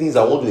many things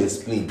I want to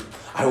explain.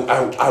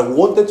 I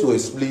wanted to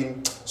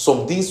explain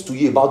some things to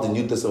you about the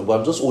New Testament, but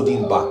I'm just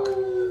holding back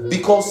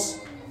because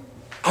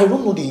I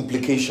don't know the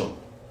implication.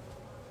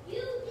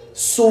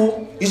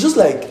 So it's just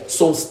like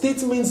some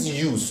statements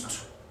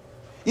used,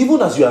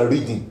 even as you are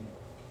reading.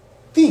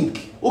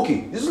 Think,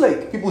 okay, this is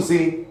like people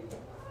saying,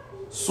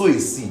 sow a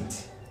seed.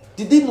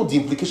 Did they know the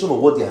implication of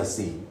what they are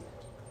saying?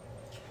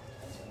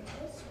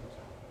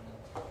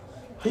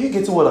 Are you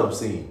getting what I'm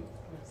saying?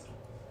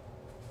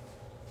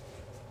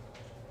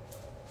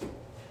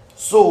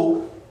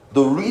 So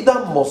the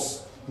reader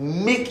must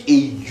make a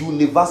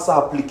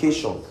universal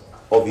application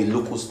of a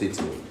local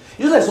statement.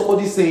 You know, like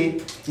somebody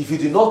saying, if you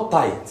do not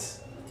tithe,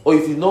 or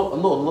if you not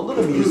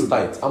let me use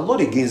tithe. I'm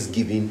not against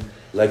giving,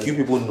 like you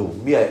people know.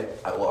 Me, I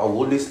will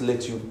always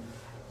let you.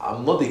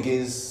 I'm not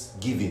against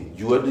giving.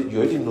 You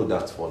already know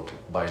that one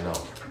by now.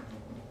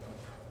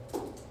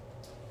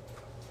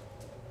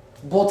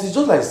 But it's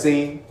just like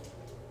saying,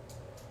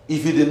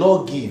 if you do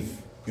not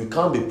give, you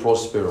can't be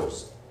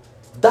prosperous.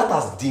 That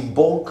has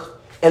debunked.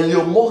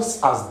 Elon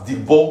Musk has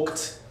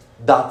debunked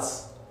that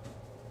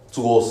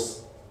to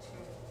us.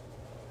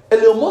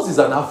 Elon Musk is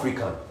an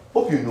African.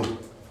 Hope you know.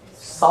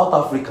 South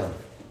African.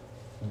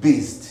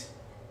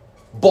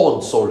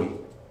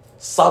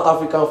 South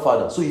African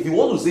father. So if you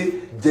want to say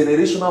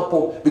generational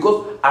poverty,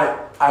 because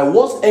I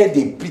once heard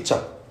a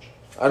preacher,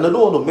 and I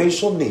don't want to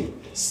mention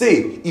name,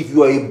 say if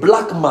you are a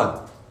black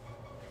man,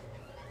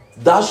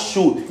 that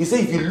show. He said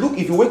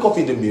if you wake up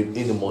in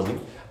the morning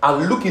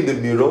and look in the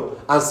mirror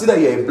and see that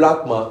you're a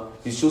black man,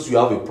 it shows you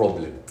have a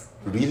problem.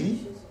 Really?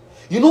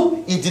 You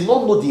know, he did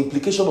not know the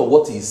implication of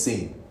what he is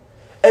saying.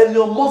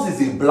 Elon Musk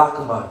is a black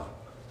man,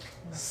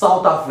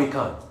 South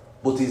African,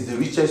 but he's the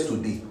richest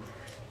today.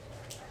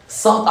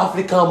 South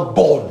African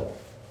born.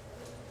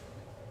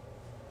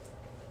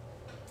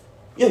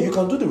 Yeah, you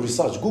can do the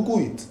research. Google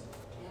it.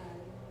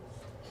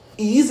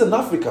 He is an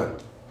African.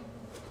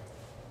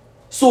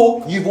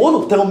 So you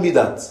want to tell me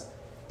that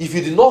if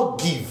you do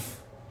not give,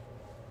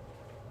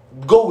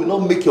 God will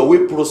not make your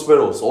way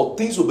prosperous or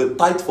things will be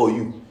tight for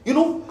you. You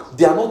know,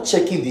 they are not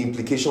checking the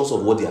implications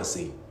of what they are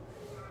saying.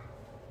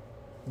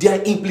 There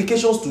are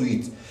implications to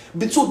it.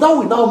 But so that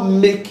will now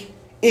make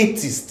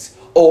atheists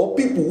or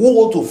people who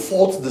want to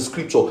fault the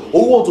scripture or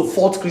who want to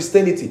fault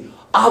Christianity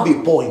have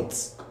a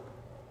point.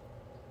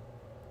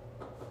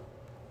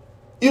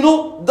 You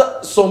know,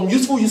 that some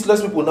useful,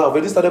 useless people now have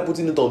already started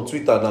putting it on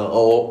Twitter now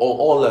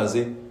or online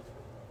saying,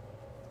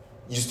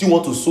 you still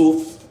want to sow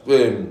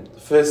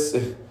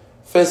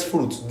first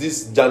fruit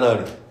this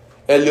January.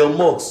 Elon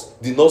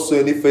Musk did not sow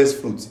any first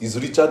fruit. He's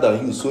richer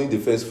than you sowing the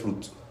first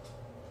fruit.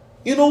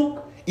 You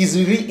know,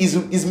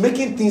 he's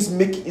making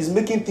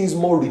things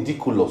more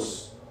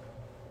ridiculous.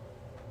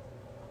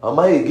 Am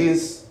I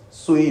against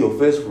sowing your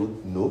first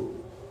fruit? No.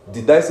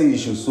 Did I say you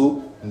should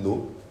sow?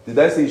 No. Did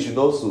I say you should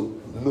not sow?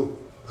 No.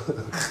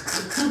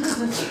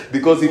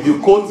 Because if you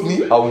quote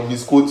me, I will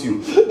misquote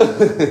you.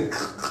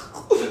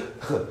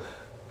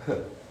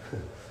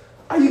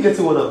 Are you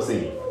getting what I'm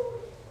saying?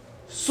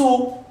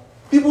 So,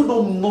 people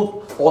don't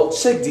know or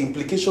check the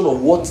implication of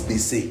what they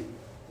say.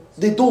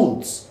 They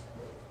don't.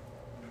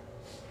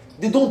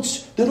 They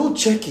don't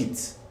check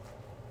it.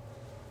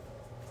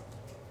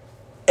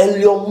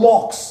 Elon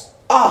Musk.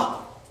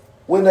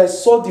 When I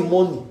saw the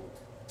money,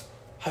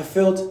 I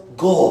felt,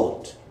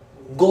 God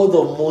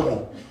of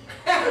money,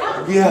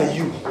 where are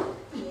you?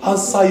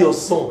 Answer your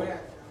song.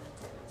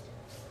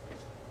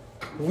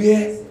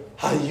 Where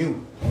are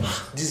you?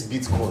 This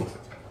Bitcoin.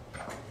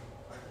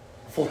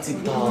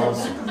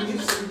 40,000.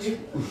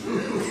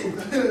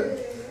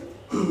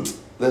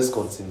 Let's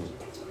continue.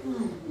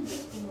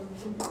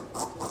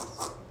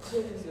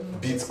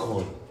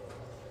 Bitcoin.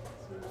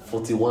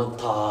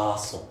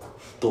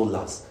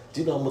 $41,000. Do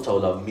you know how much I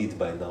would have made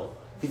by now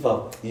if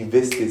I've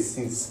invested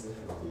since?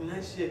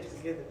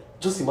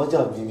 Just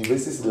imagine I've been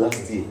investing since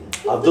last year.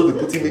 I've just been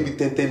putting maybe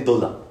 $10.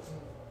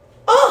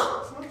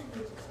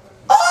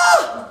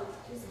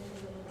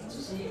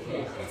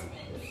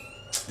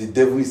 The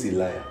devil is a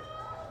liar.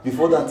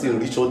 Before that thing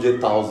reached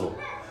 100,000,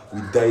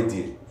 we died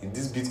here in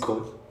this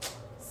Bitcoin.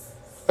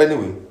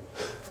 Anyway,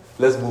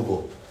 Let's move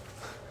on.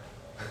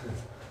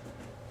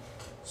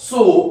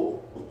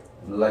 So,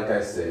 like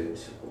I said,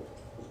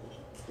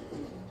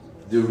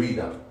 the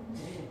reader.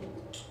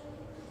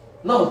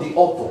 Now the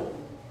author.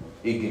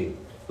 Again,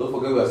 don't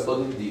forget we are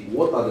studying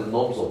what are the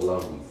norms of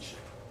language.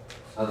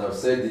 And I've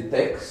said the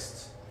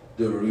text,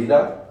 the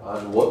reader,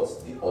 and what?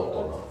 The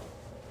author now.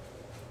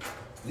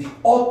 The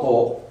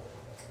author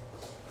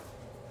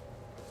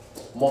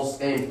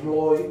must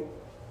employ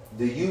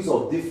the use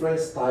of different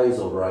styles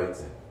of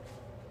writing.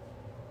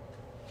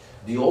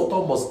 The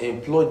author must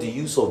employ the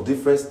use of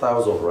different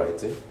styles of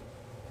writing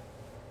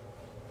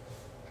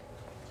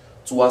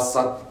to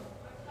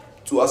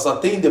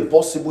ascertain the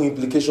possible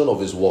implication of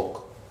his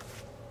work.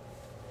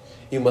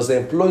 He must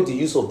employ the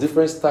use of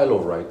different style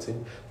of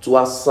writing to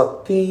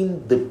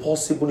ascertain the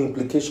possible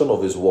implication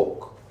of his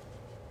work.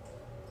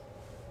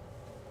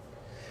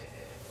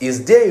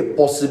 Is there a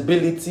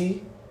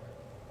possibility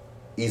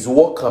his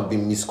work can be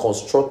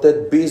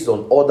misconstructed based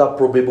on other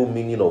probable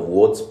meaning of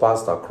words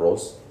passed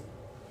across?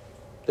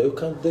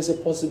 There's a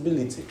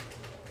possibility.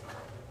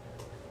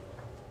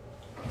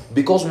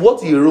 Because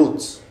what he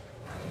wrote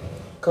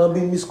can be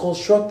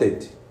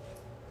misconstructed.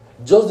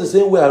 Just the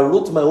same way I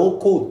wrote my own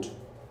code.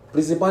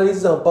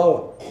 Principalities and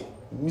power.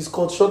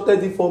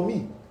 Misconstructed it for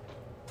me.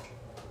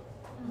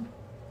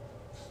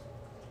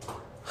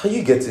 Are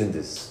you getting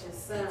this?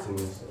 Yes,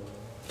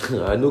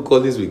 sir. I know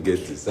Collins will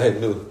get this. I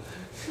know.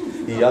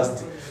 He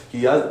has,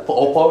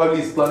 or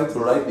probably he's planning to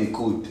write a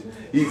code.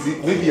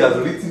 Maybe he has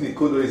written a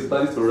code or he's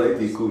planning to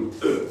write a code.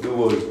 Don't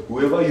worry.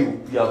 Whoever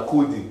you are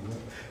coding,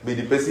 may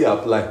the person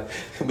apply.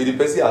 May the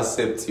person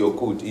accept your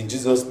code in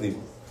Jesus'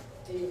 name.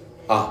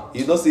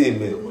 You don't say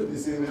amen. Nobody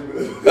say amen.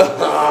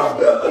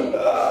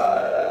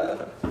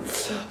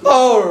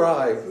 All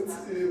right.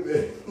 Say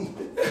amen.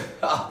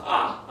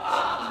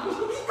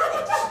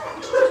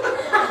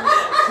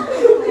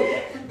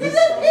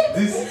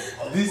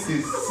 This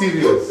is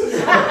serious.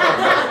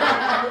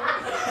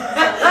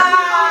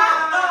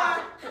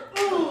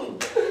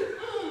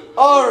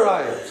 All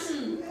right.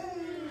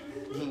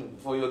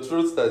 For your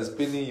throat that is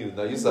paining you,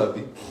 now you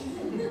sabi.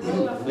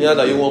 Yeah,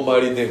 that you won't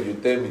marry them, you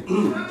tell me.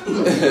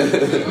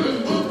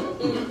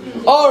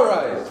 All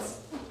right.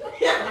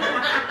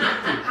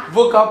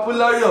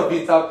 Vocabulary of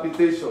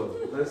interpretation.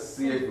 Let's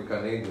see if we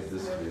can end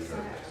this place.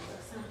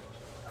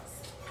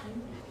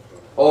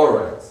 All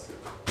right.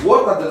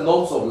 What are the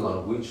norms of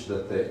language,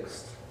 the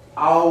text?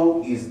 I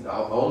want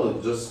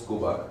to just go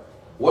back.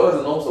 What are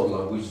the norms of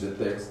language, the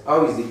text?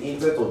 How is the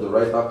intent of the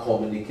writer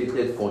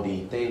communicated for the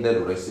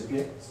intended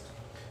recipient?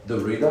 The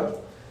reader.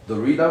 The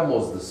reader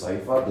must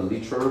decipher the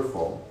literary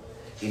form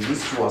in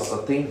this to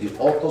ascertain the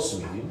author's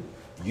meaning,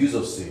 use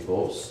of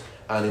symbols,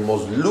 and he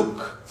must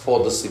look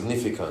for the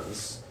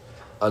significance.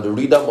 And the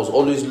reader must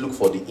always look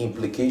for the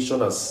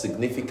implication and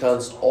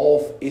significance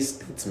of a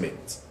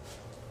statement.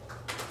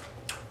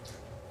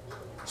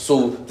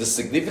 So the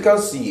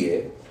significance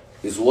here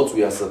is what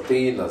we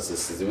ascertain as the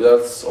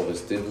significance of a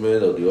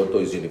statement or the author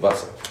is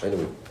universal.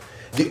 Anyway,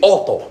 the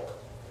author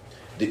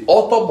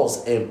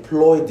must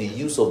employ the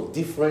use of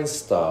different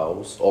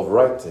styles of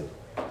writing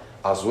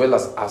as well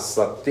as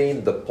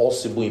ascertain the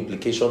possible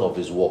implication of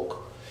his work.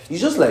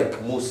 It's just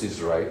like Moses,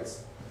 right?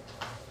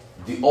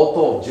 The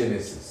author of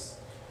Genesis.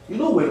 You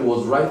know when he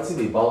was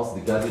writing about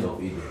the Garden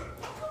of Eden,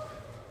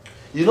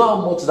 you know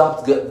how much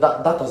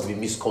that has been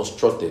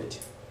misconstructed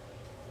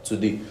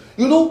today.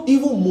 You know,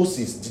 even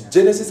Moses,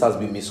 Genesis has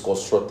been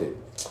misconstructed.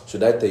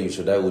 Should I tell you?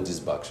 Should I hold this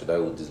back? Should I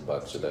hold this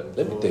back?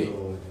 Let me tell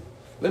you.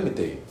 Let me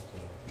tell you.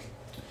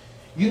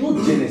 You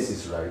know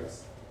Genesis, right?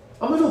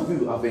 How many of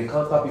you have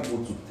encountered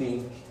people to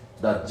think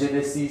that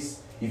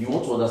Genesis, if you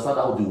want to understand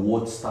how the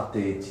world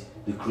started,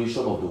 the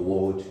creation of the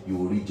world, you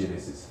will read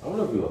Genesis? How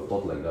many of you have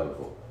thought like that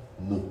before?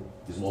 No,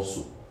 it's not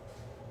so.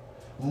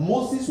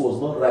 Moses was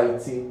not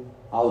writing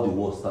how the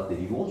world started.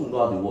 If you want to know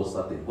how the world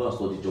started, go and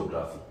study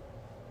geography.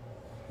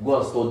 Go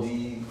and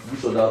study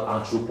which other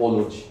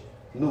anthropology.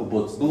 No,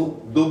 but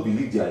don't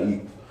believe their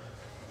ape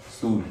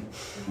story.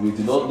 We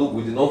did not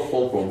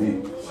fall from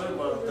it. What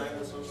about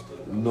dinosaur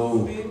story?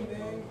 No.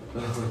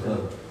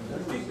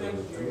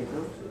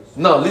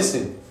 Now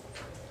listen.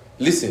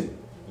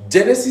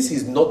 Genesis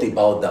is not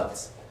about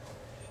that.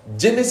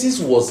 Genesis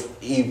was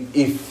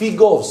a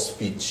figure of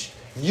speech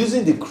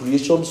using the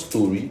creation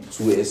story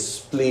to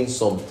explain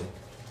something.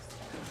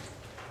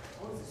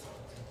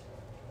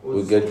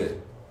 We'll get there.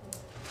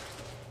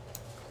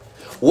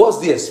 What's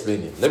the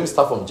explaining? Let me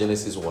start from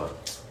Genesis 1.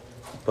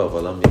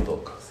 Let me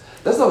talk.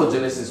 Let's start with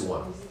Genesis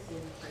 1.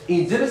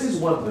 In Genesis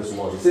 1 verse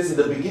 1, it says, in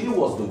the beginning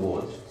was the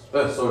word.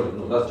 That's John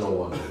 1 verse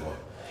 1.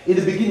 In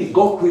the beginning,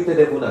 God created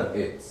heaven and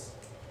earth.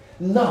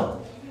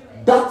 Now,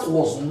 that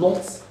was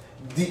not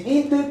the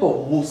intent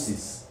of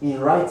Moses in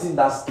writing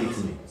that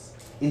statement.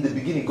 In the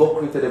beginning, God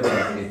created heaven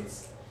and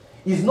earth.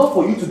 It's not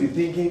for you to be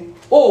thinking,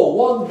 oh,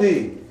 one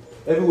day,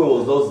 everywhere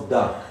was just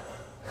dark.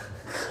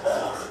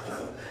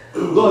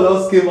 God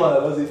just came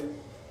out and said,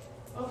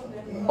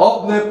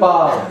 up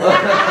Nepal.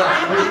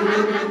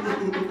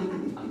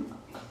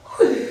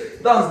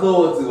 That's not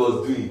what he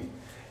was doing.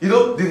 You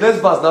know, the next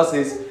verse now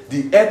says,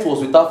 the earth was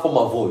without form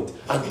and void,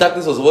 and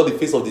darkness was over the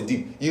face of the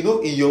deep. You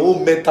know, in your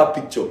own mental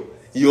picture,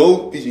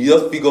 you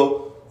just figure,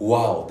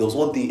 wow, there was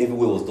one day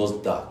everywhere was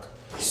just dark.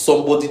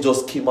 Somebody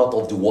just came out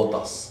of the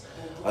waters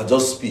and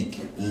just speak,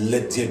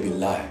 let there be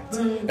light.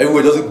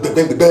 Everywhere just bang,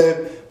 bang,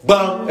 bang,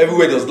 bang.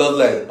 Everywhere just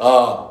like,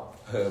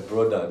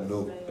 brother,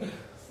 no.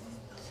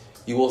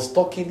 He was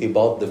talking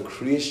about the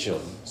creation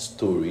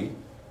story.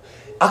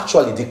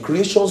 Actually, the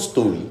creation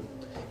story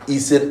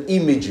is an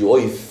imagery or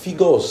a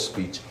figure of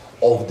speech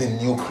of the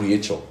new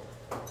creation.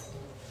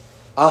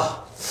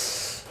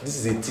 This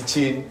is a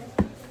teaching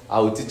I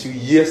will teach you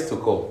years to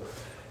come.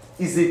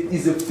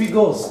 Is a figure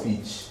of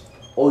speech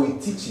or a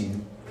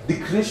teaching. The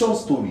creation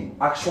story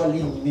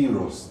actually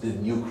mirrors the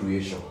new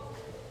creation.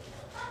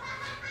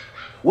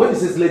 When it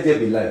says let there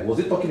be light, was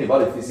it talking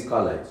about a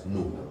physical light?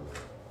 No.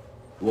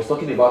 It was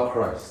talking about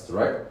Christ,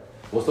 right?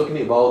 It was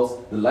talking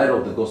about the light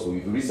of the gospel.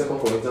 If you read 2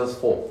 Corinthians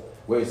 4,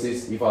 where it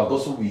says, if our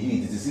gospel be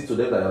hid, it is hid to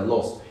them that are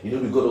lost. You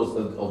know, the God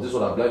of this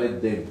one have blinded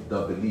them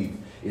that believe.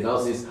 It now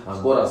says,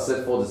 and God has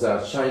set forth,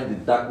 has shine the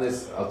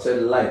darkness, has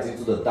shed light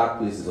into the dark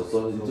places, or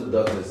something, into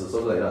darkness, or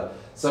something like that.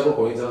 2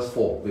 Corinthians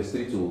 4, verse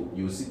 3 to,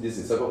 you will see this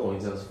in 2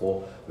 Corinthians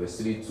 4,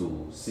 verse 3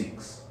 to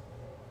 6.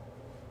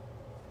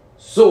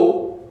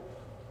 So,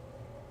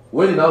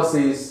 when it now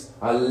says,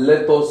 and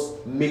let us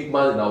make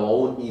man in our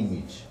own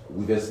image,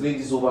 we've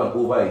explained this over and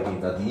over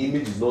again, that the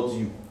image is not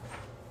you.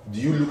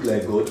 Do you look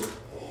like God?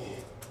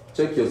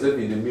 Check yourself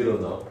in the mirror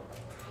now.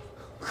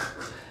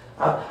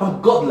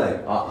 I'm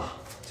God-like.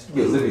 Check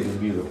yourself in the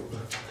mirror.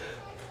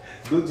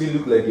 Don't you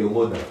look like your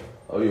mother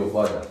or your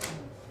father?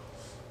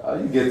 Are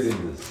you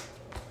getting this?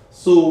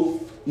 So,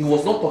 he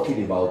was not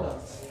talking about that.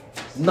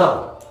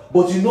 Now,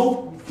 but you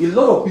know, a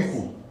lot of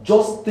people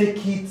just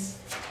take it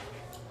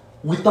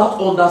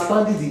without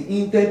understanding the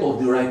intent of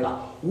the writer.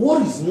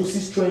 What is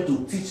Moses trying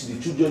to teach the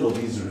children of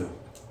Israel?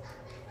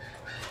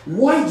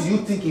 Why do you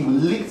think he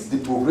linked the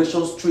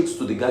progression straight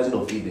to the Garden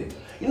of Eden?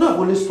 You know, I've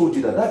always told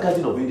you that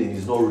Garden of Eden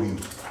is not real.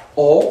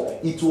 Or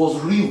it was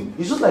real.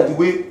 It's just like the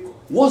way,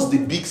 what's the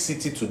big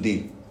city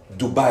today?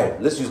 Dubai.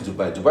 Let's use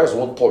Dubai. Dubai is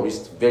one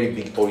very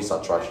big tourist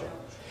attraction.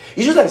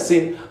 It's just like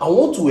saying, I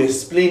want to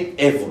explain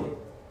heaven.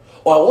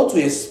 Or I want to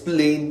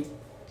explain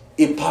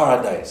a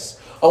paradise.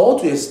 I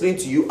want to explain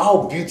to you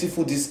how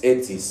beautiful this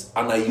earth is,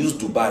 and I use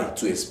Dubai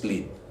to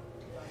explain.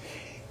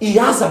 He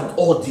has an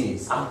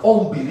audience, an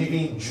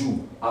unbelieving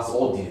Jew as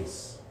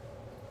audience.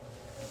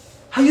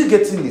 Are you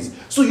getting this?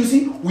 So you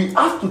see, we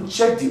have to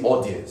check the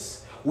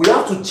audience. We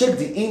have to check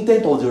the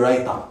intent of the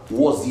writer.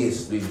 What's he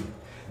explaining?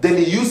 Then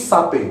he used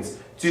serpent.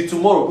 Till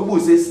tomorrow, people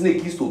will say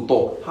snake used to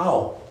talk.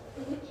 How?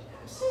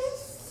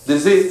 They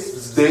say,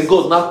 then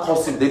God now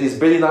cursed him. Then his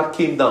belly now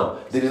came down.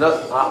 Then he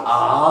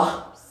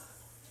now,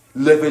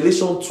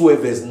 Revelation 12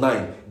 verse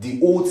 9. The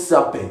old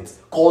serpent,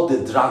 called the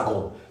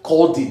dragon,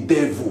 called the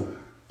devil.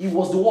 He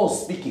was the one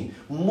speaking.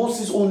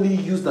 Moses only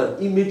used an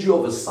imagery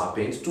of a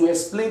serpent to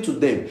explain to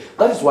them.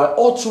 That is why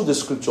all through the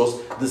scriptures,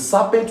 the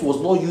serpent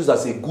was not used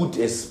as a good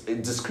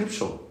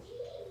description.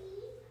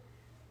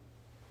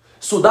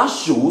 So that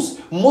shows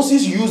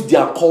Moses used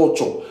their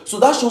culture. So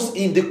that shows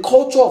in the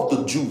culture of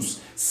the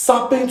Jews,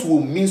 serpent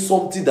will mean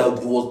something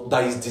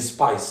that is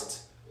despised.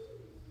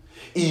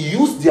 He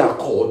used their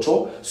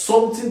culture,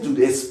 something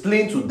to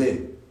explain to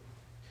them.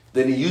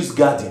 Then he used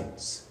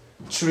gardens,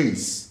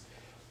 trees.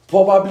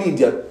 Probably in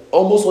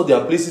almost all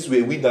their places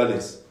were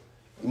wilderness.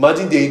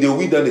 Imagine they're in the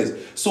wilderness.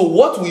 So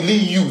what will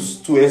he use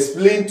to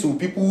explain to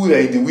people who are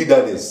in the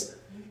wilderness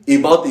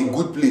about a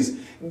good place?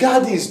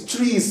 Gardens,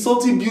 trees,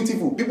 something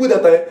beautiful. People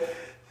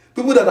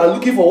that are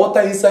looking for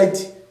water inside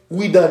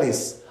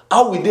wilderness.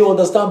 How will they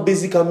understand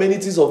basic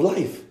amenities of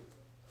life?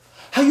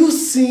 Are you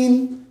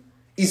seeing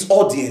his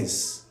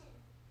audience?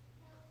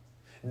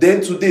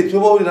 Then today,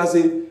 people will now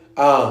say,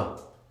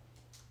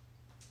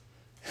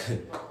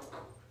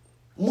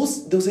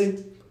 they'll say,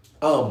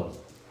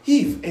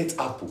 Eve ate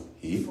apple.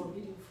 Eve?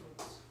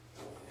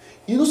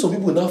 You know, some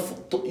people now,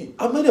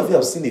 how many of you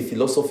have seen a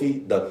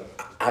philosophy that,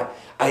 I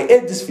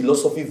heard this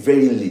philosophy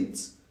very late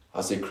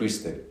as a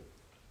Christian,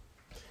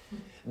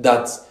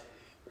 that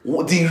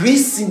the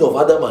reason of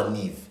Adam and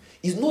Eve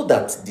is not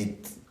that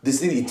they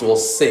say it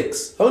was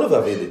sex. How many of you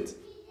have heard it?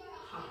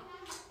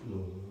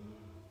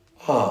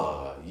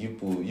 I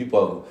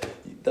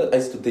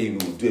used to tell you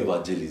do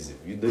evangelism.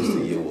 You don't used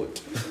to hear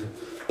what.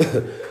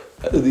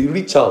 They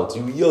reach out,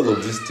 you hear all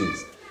of these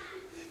things.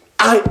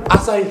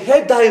 As I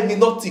heard that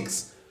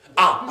hermeneutics,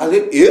 I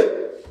said,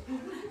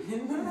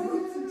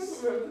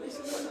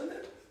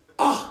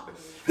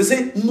 they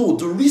say, no,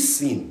 the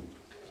reason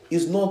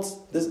is not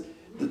this.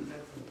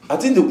 I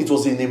think it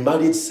was in a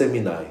marriage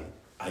seminar.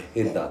 I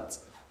heard that.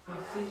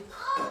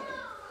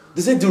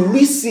 They said the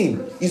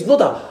reason is not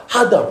that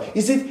Adam.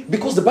 He said,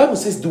 because the Bible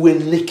says they were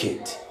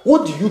naked.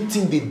 What do you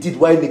think they did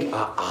while naked?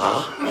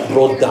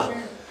 Brother.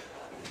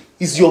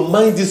 Is your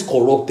mind is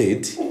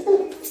corrupted?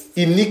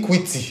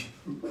 Iniquity.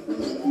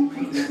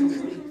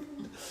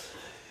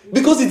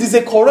 Because it is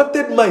a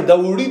corrupted mind that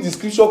will read the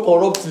scripture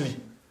corruptly.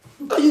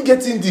 Are you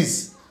getting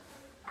this?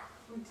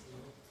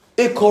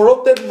 A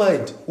corrupted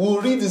mind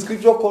will read the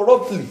scripture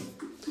corruptly.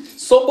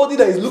 Somebody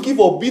that is looking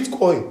for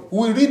Bitcoin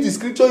will read the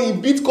scripture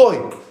in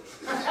Bitcoin.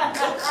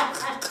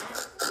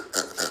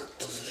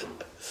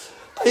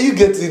 Are you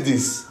getting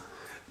this?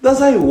 That's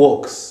how it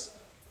works.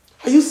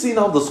 Are you seeing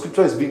how the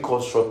scripture is being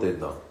constructed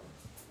now?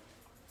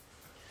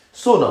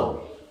 So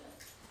now,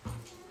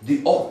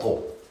 the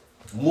author,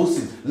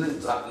 Moses,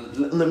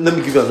 let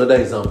me give you another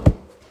example.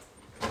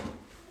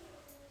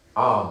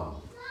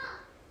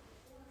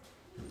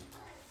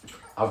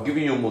 I've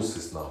given you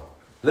Moses now.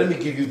 Let me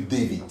give you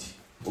David.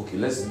 Okay,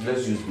 let's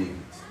use David.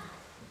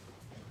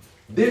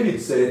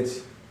 David said,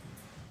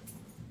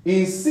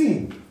 in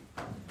sin,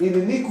 in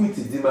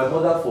iniquity did my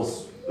mother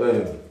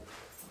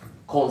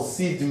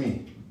conceived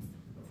me.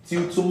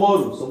 Till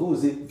tomorrow, some people will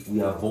say,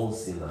 we are born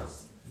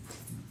sinners.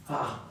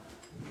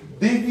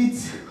 David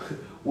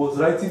was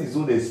writing his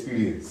own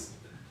experience.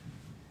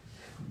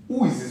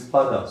 Who is his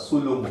father?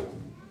 Solomon.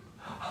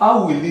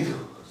 How will he...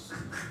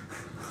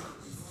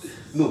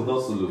 No,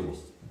 not Solomon.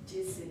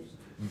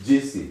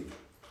 Jesse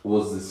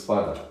was his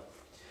father.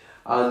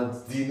 And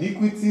the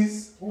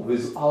iniquities of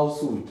his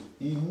household,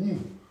 he knew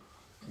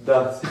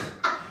that...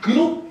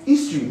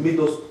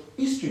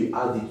 history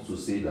added to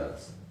say that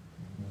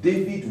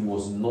David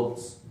was not...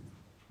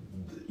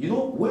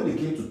 when they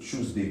came to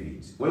choose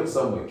David, when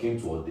Samuel came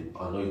to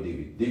anoint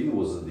David, David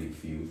was in the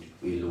field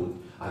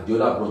alone, and the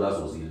other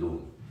brothers was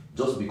alone.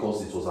 Just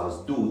because it was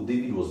as though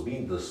David was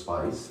being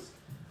despised,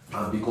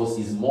 and because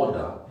his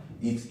mother,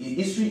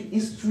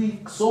 history,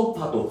 some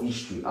part of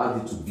history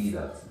added to be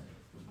that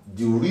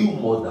the real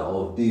mother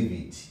of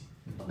David,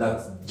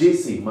 that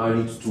Jesse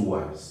married 2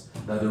 wives,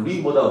 that the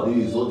real mother of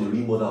David is not the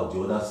real mother of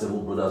the other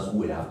 7 brothers who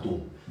were at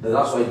home.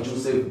 That's why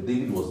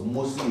David was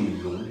mostly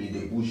alone in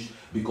the bush,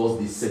 because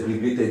they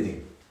segregated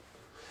him.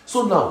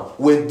 So now,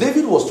 when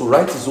David was to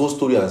write his own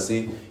story and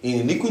say,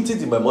 in iniquity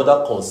did my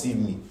mother conceive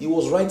me, he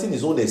was writing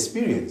his own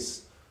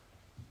experience.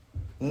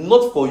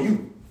 Not for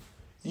you.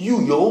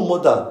 You, your own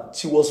mother,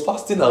 she was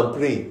fasting and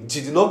praying.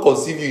 She did not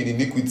conceive you in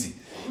iniquity.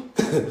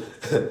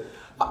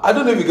 I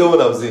don't know if you get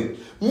what I'm saying.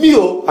 Me,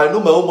 I know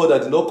my own mother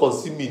did not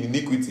conceive me in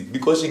iniquity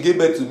because she gave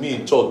birth to me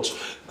in church.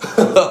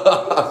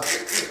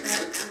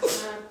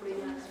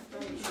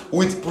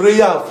 With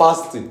prayer and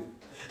fasting.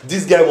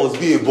 This guy must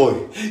be a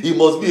boy. He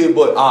must be a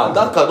boy.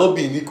 That cannot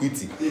be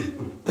iniquity.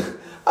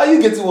 Are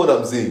you getting what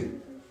I'm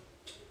saying?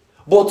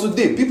 But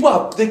today, people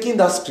are taking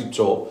that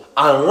scripture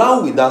and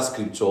run with that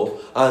scripture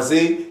and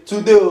say,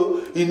 today,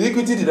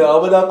 iniquity did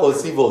our mother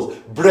conceive us.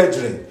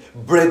 Brethren,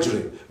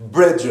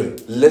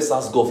 let's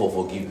ask God for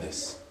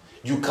forgiveness.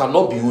 You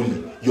cannot be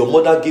holy. Your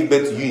mother gave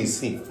birth to you in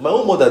sin. My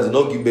own mother did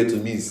not give birth to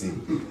me in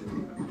sin.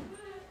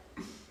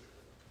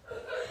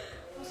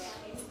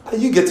 Are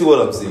you getting what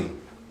I'm saying?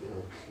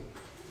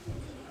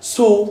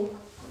 So,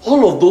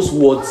 all of those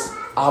words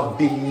are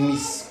being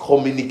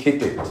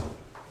miscommunicated.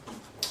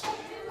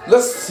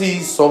 Let's see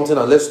something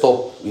and let's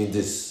stop in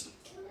this.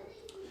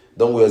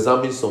 Then we'll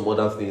examine some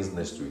other things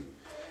next week.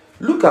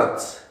 Look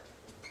at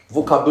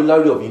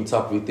vocabulary of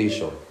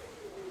interpretation.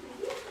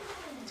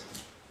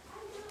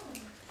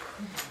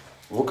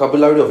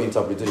 Vocabulary of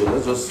interpretation.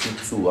 Let's just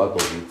see 2 out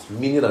of it.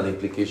 Meaning and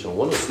implication.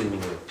 One of the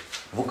meaning.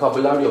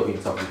 Vocabulary of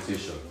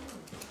interpretation.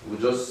 We'll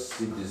just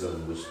see this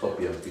and we'll stop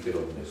here and pick it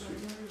up next week.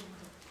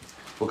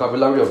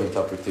 Vocabulary of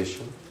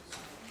interpretation.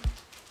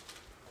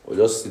 We'll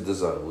just see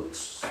this and we'll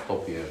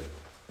stop here.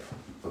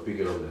 We'll pick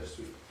it up next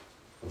week.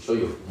 I'm sure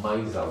your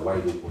minds are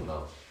wide open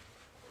now.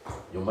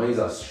 Your minds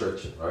are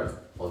stretching, right?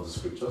 On the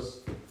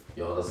scriptures.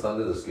 You're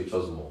understanding the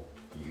scriptures more.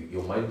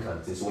 Your mind can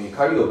think. So when you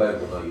carry your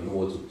Bible now, you know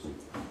what to do.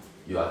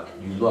 You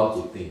know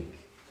how to think.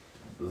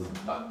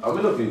 How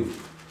many of you,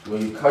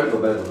 when you carry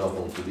your Bible now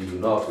from today, you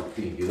know how to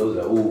think. You know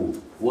like,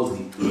 what's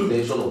the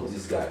intention of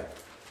this guy?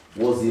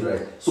 What's he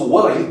right? So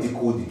what are you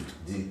decoding?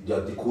 You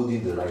are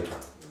decoding the writer.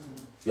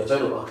 You are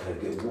trying to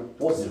get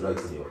what's the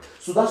writing here.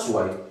 So that's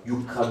why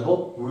you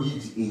cannot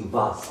read a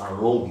verse and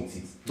run with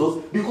it.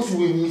 Because you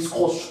will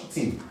misconstruct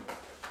him.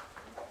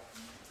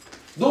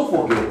 Don't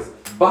forget,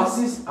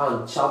 verses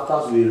and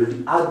chapters were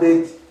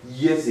added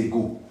years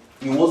ago.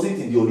 It wasn't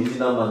in the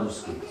original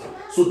manuscript.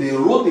 So they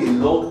wrote a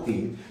long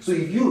thing. So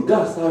if you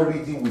guys start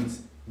reading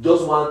with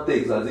just one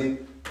text, as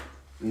in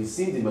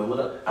sin in my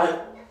mother,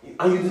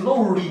 and you did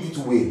not read it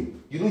well,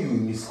 you know you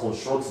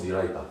misconstruct the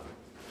writer.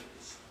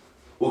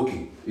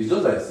 Okay, it's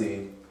just like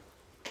saying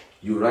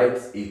you write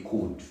a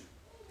code.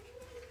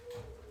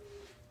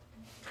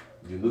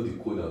 You know the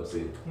code I'm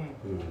saying?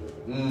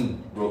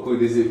 Bro, code,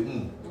 they say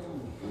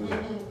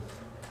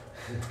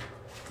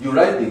You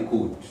write the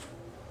code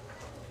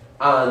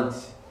and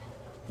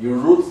you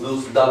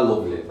wrote that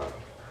love letter.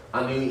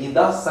 And in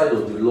that side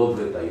of the love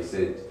letter you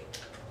said,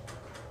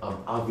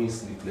 I'm having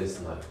sleepless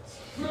nights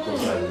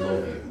because I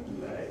love you.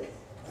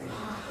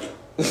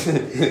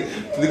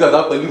 Look at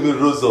that Pelumi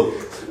rose up.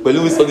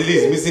 Pelumi suddenly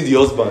is missing the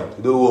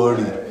husband. Don't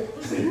worry.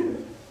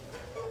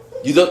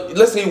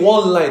 Let's say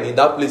one line in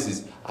that place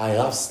is,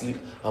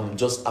 I'm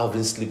just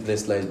having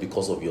sleepless nights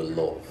because of your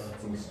love.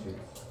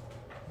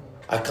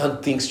 I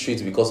can't think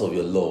straight because of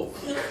your love.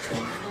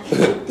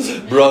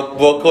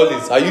 Bro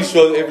Collins, are you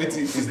sure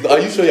everything is? Are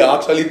you sure you're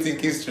actually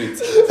thinking straight?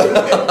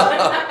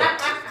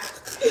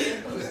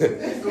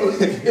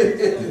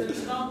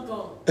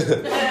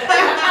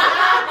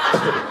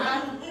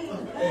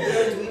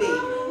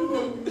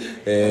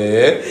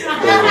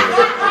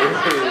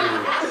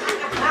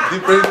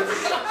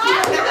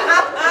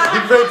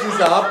 Different things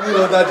are happening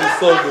under the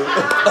sun.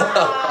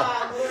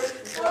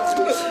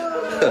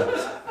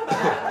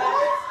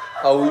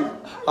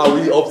 How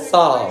we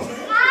observe.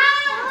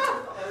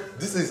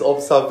 This is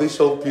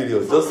observation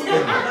period. Just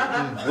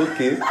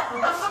okay.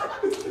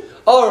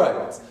 All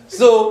right.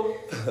 So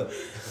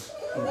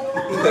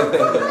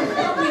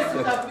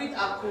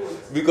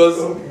because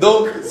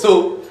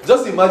so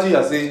just imagine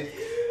you're saying,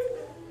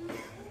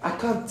 I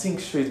can't think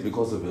straight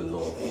because of your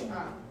love.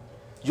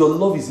 Your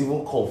love is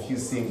even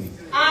confusing me.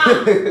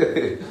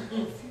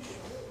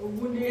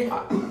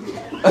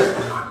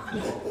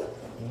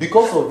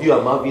 Because of you,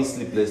 I'm having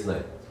sleepless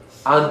night.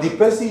 And the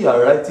person you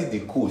are writing the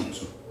code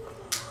to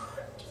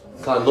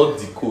cannot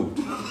decode.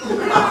 The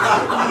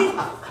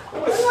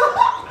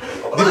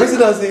person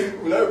that say,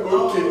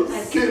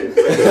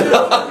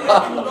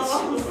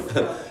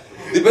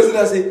 the person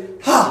that say,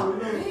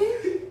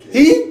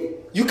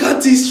 you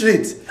can't think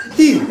straight.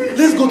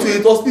 Let's go to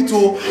a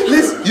hospital.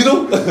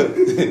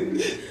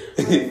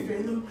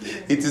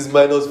 It is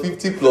minus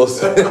 50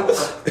 plus.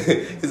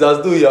 It's as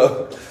though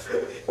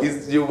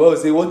you will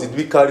say, what did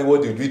we carry?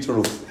 What did we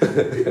throw?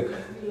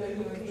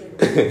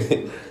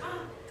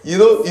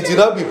 It will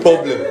not be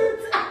problem.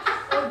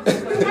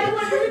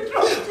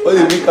 What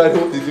did we carry?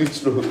 What did we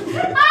throw?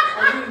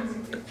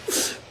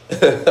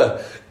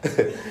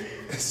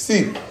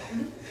 See,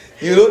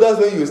 that's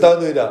when you start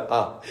knowing that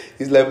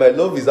it's like my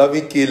love is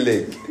having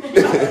K-leg.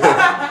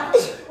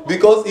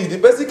 Because if the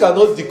person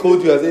cannot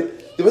decode you and say,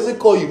 the person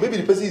call you, maybe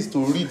the person is to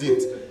read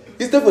it.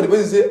 Instead for the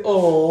person to say,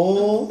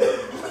 oh,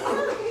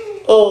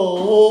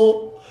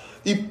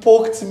 he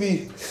poked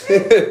me.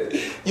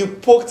 You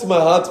poked my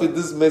heart with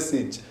this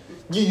message.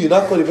 You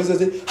now call the person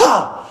and say,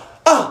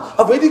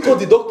 I've already called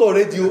the doctor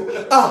already.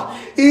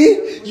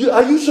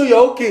 Are you sure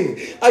you're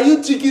okay? Are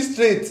you thinking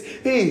straight?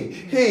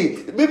 Hey,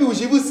 maybe we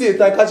should even see a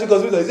Takashi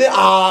hospital and say,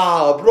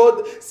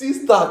 bro,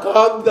 sister,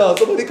 calm down.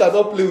 Somebody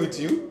cannot play with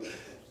you.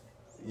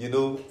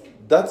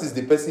 That is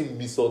the person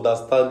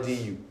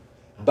misunderstanding you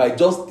by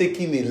just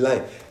taking a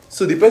line.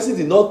 So the person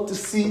did not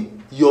see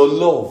your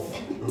love.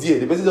 Dear,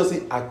 the person just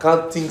say, I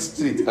can't think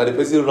straight, and the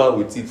person ran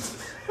with it.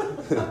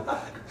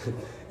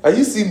 Are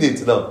you seeing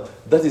it now?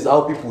 That is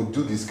how people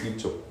do the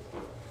scripture.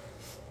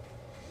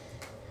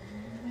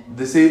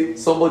 They say,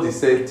 somebody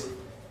said,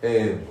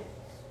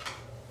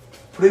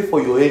 pray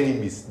for your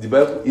enemies. The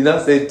Bible,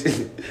 said,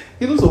 some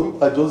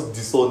people are just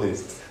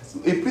dishonest. So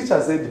a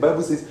preacher said, the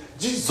Bible says,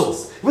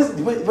 Jesus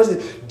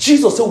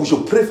said we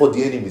should pray for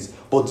the enemies.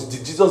 But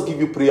did Jesus give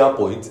you prayer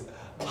point?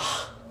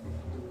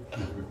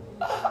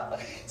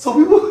 Some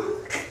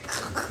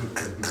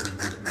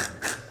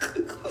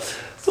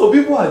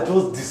people are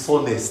just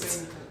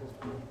dishonest.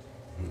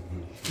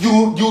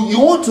 You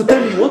want to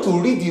tell me, you want to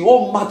read the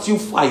whole Matthew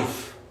 5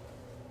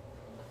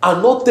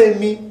 and not tell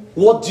me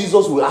what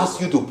Jesus will ask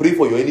you to pray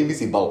for your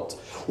enemies about.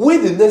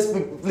 When the next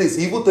place,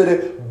 he will tell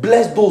them,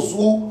 bless those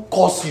who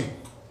curse you.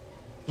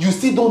 You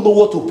still don't know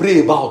what to pray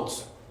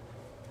about.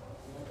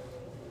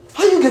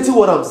 Are you getting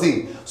what I'm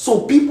saying?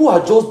 Some people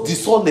are just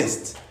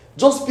dishonest,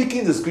 just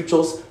speaking the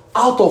scriptures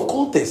out of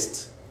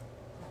context.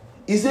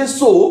 He says,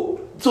 so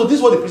this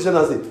is what the Christian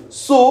has said.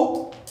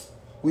 So,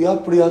 we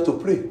have prayer to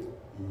pray.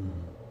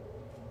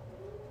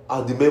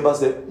 And the member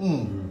said,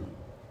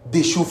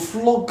 they should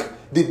flog,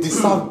 they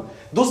deserve,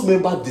 those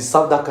members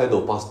deserve that kind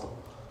of pastor.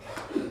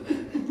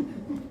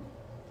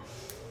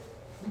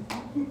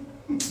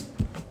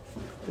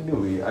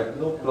 Anyway, I do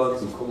not plan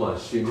to come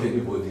and shame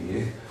anybody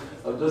here.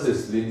 I'm just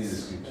explaining the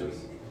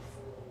scriptures.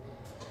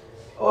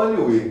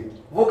 Anyway,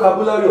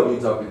 vocabulary of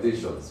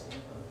interpretations.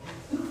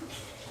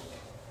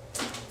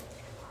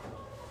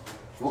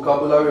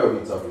 Vocabulary of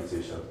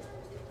interpretation.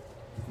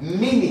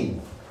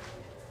 Meaning.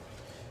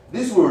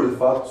 This will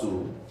refer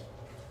to,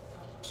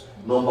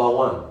 number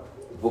one,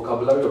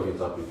 vocabulary of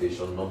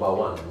interpretation. Number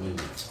one, meaning.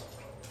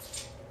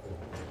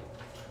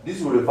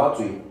 This will refer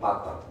to a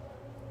pattern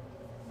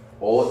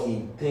or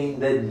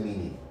intended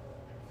meaning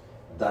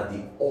that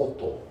the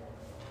author.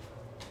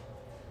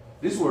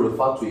 This will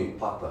refer to a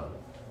pattern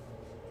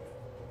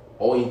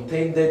or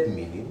intended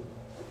meaning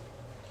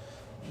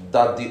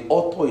that the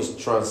author is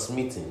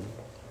transmitting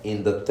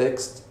in the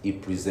text he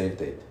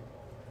presented.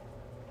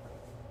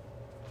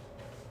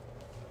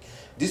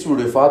 This will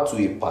refer to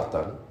a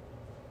pattern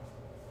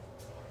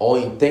or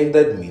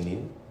intended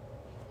meaning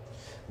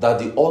that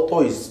the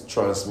author is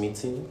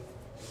transmitting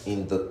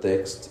in the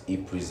text he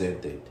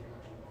presented.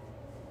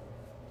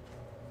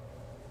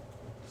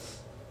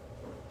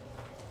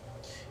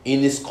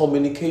 In his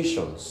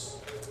communications,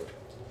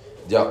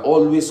 there are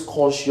always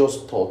conscious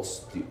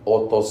thoughts the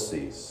author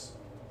says,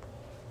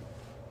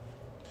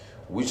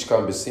 which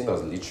can be seen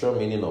as literal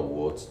meaning of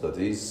words, that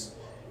is,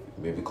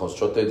 may be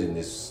constructed in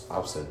his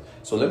absence.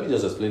 So let me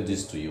just explain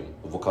this to you.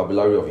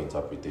 Vocabulary of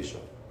interpretation.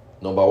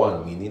 Number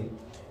one, meaning.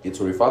 It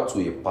will refer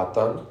to a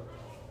pattern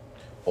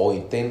or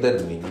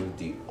intended meaning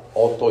the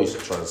author is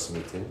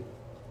transmitting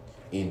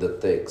in the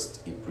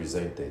text he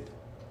presented.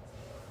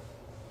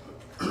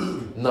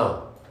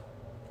 Now,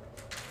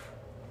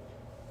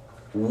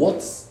 what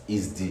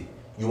is the,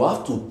 you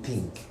have to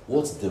think,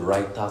 what's the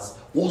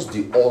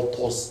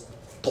author's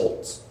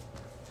thought?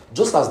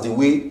 Just as the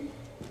way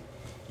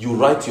you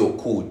write your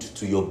code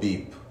to your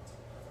babe,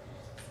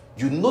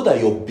 you know that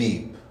your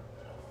babe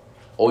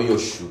or your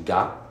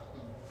sugar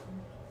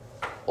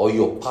or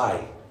your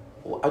pie,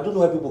 or I don't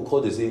know why people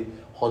call it, say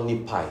honey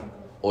pie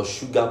or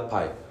sugar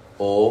pie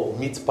or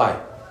meat pie.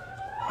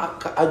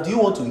 Do you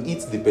want to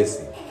eat the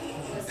person?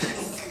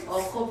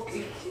 Or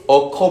cupcake.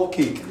 Or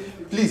cupcake.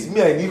 Please,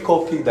 me, I need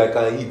cupcake that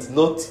I can eat,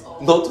 not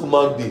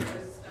human being.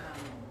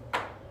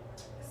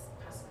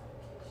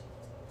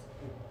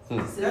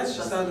 That's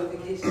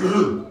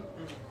personification.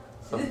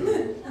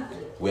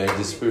 We are in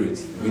the spirit.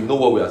 We know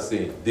what we are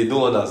saying. They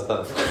don't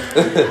understand.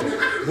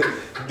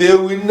 They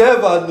will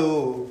never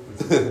know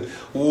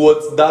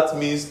what that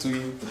means to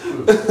you.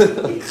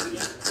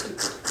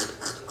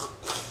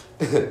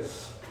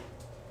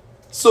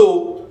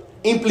 So,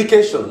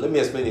 implication. Let me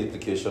explain the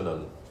implication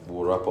and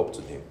we'll wrap up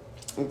today.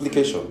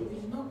 Implication.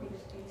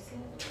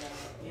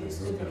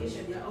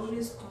 They are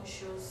always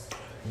conscious.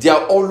 They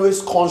are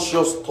always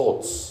conscious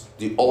thoughts,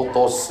 the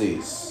author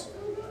says,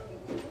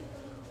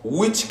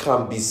 which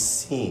can be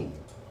seen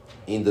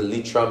in the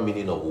literal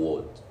meaning of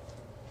word.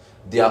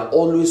 They are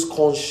always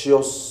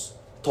conscious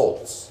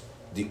thoughts,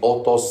 the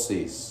author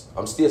says.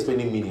 I'm still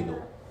explaining meaning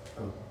now.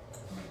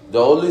 They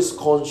are always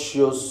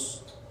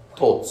conscious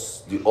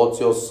thoughts, the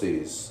author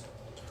says,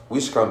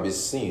 which can be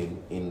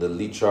seen in the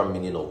literal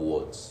meaning of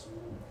words.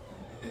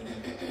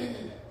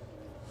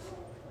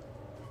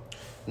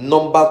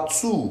 Number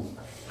two,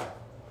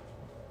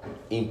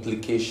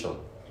 implication.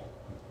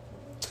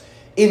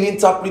 In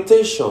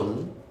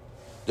interpretation,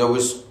 there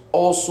is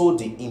also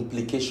the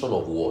implication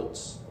of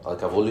words,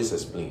 like I've always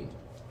explained.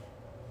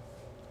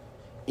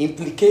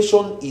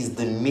 Implication is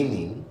the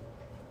meaning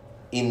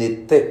in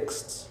a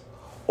text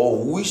of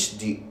which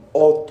the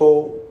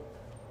author,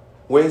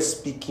 when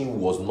speaking,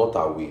 was not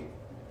aware.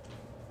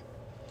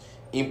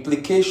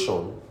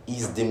 Implication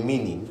is the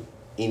meaning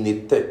in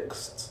a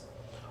text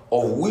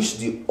of which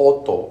the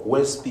author,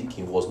 when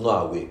speaking, was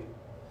not aware.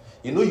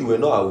 You know, you were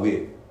not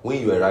aware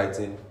when you were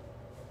writing,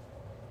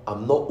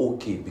 I'm not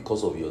okay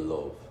because of your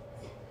love.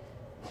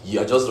 You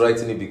are just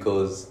writing it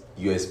because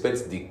you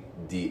expect the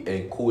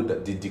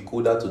encoder, the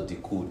decoder to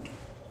decode.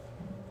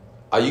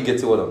 Are you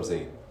getting what I'm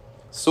saying?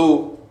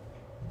 So,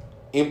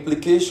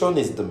 implication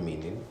is the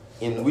meaning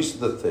in which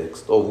the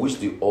text, of which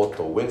the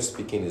author, when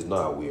speaking, is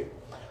not aware.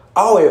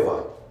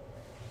 However,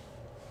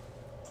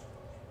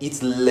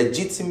 it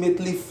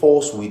legitimately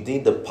falls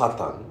within the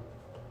pattern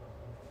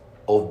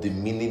of the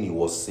meaning he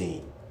was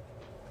saying.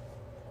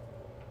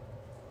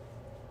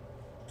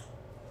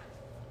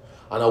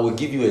 And I will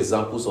give you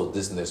examples of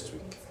this next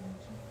week.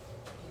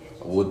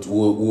 We'll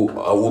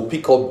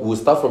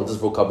start from this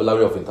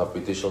vocabulary of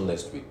interpretation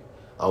next week.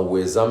 And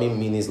we'll examine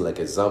meanings like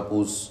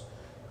examples,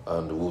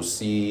 and we'll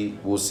see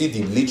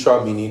the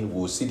literal meaning,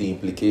 we'll see the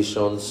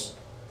implications,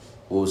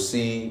 we'll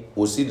see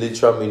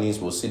literal meanings,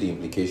 we'll see the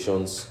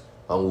implications,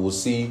 and we'll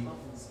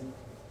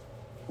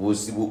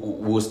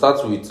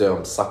start with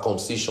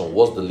circumcision.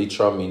 What's the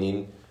literal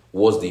meaning?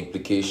 What's the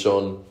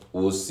implication?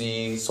 We'll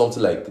see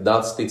something like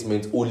that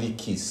statement, holy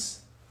kiss.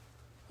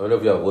 I don't know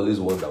if you have always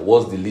wondered,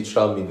 what's the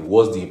literal meaning?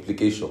 What's the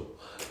implication?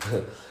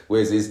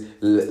 Where it says,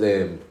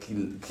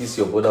 kiss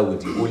your brother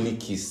with the holy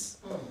kiss.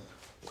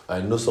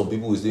 I know some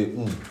people will say,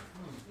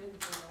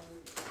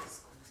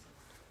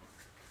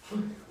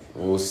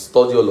 We'll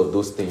study all of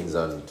those things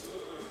and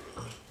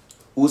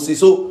we'll see.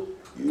 So,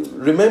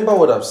 remember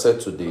what I've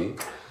said today,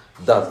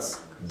 that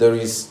there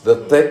is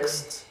the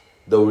text,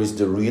 there is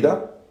the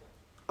reader,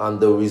 and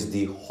there is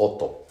the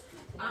author.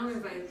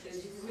 However, it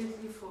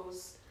legitimately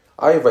falls.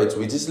 However, it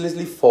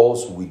legitimately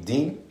falls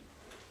within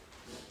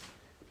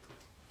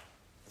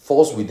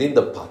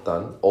the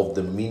pattern of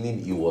the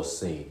meaning he was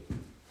saying.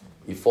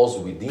 It falls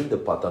within the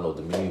pattern of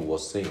the meaning he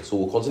was saying. So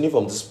we'll continue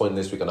from this point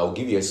next week, and I'll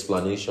give you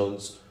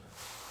explanations,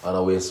 and I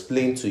will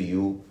explain to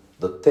you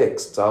the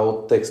text,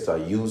 how texts are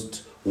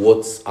used,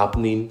 what's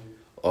happening,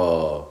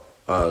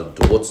 and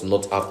what's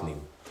not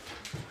happening.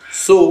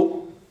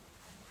 So,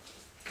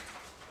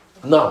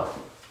 now,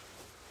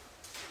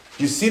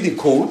 you see the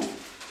code.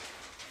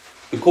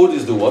 The code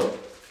is the what?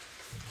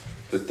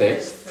 The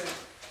text.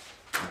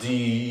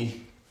 The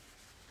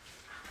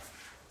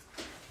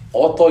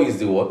author is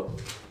the what?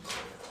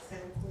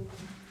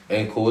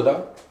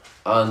 Encoder.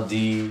 And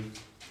the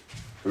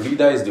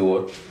reader is the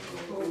what?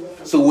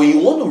 So when you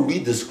want to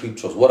read the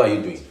scriptures, what are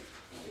you doing?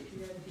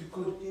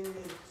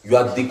 You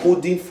are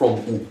decoding from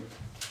who?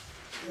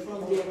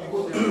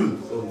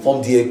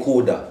 From the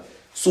encoder.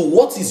 So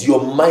what is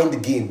your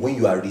mind game when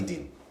you are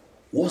reading?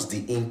 What's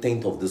the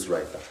intent of this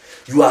writer?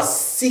 You are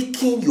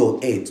seeking your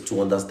head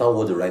to understand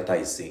what the writer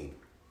is saying.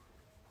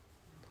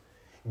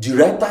 The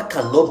writer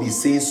cannot be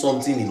saying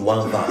something in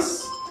one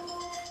verse.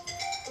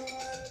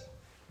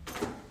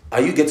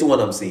 Are you getting what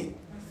I'm saying?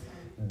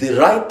 The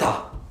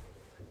writer,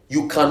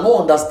 you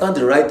cannot understand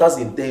the writer's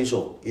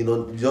intention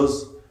in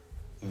just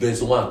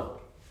verse 1.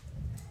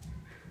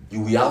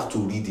 You will have to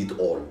read it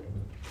all.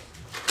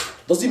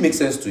 Does it make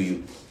sense to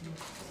you?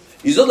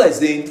 It's just like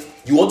saying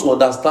you want to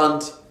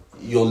understand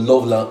your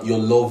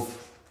love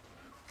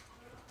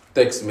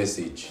text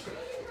message.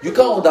 You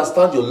can't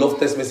understand your love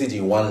text message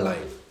in one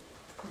line.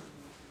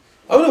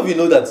 How many of you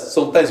know that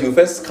sometimes you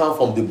first scan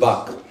from the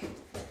back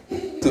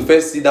to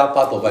first see that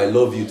part of I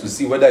love you to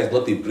see whether it's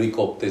not a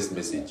breakup text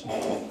message?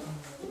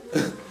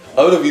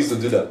 How many of you used to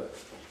do that?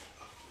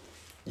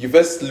 You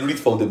first read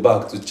from the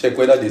back to check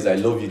whether there's I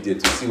love you there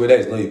to see whether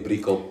it's not a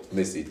breakup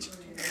message.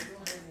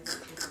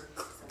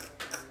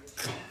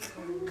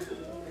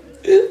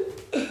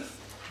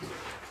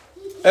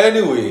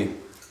 Anyway,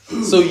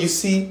 so you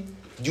see,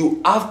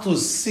 you have to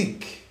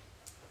seek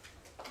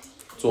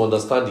to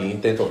understand the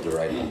intent of the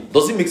writer.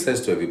 Does it make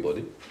sense to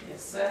everybody?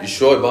 Yes, sir. You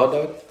sure about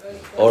that?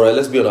 Alright,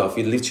 let's be on our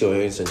feet. Lift your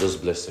hands and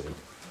just bless him.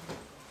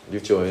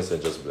 Lift your hands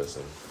and just bless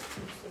him.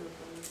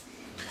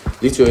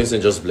 Lift your hands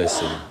and just bless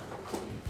him.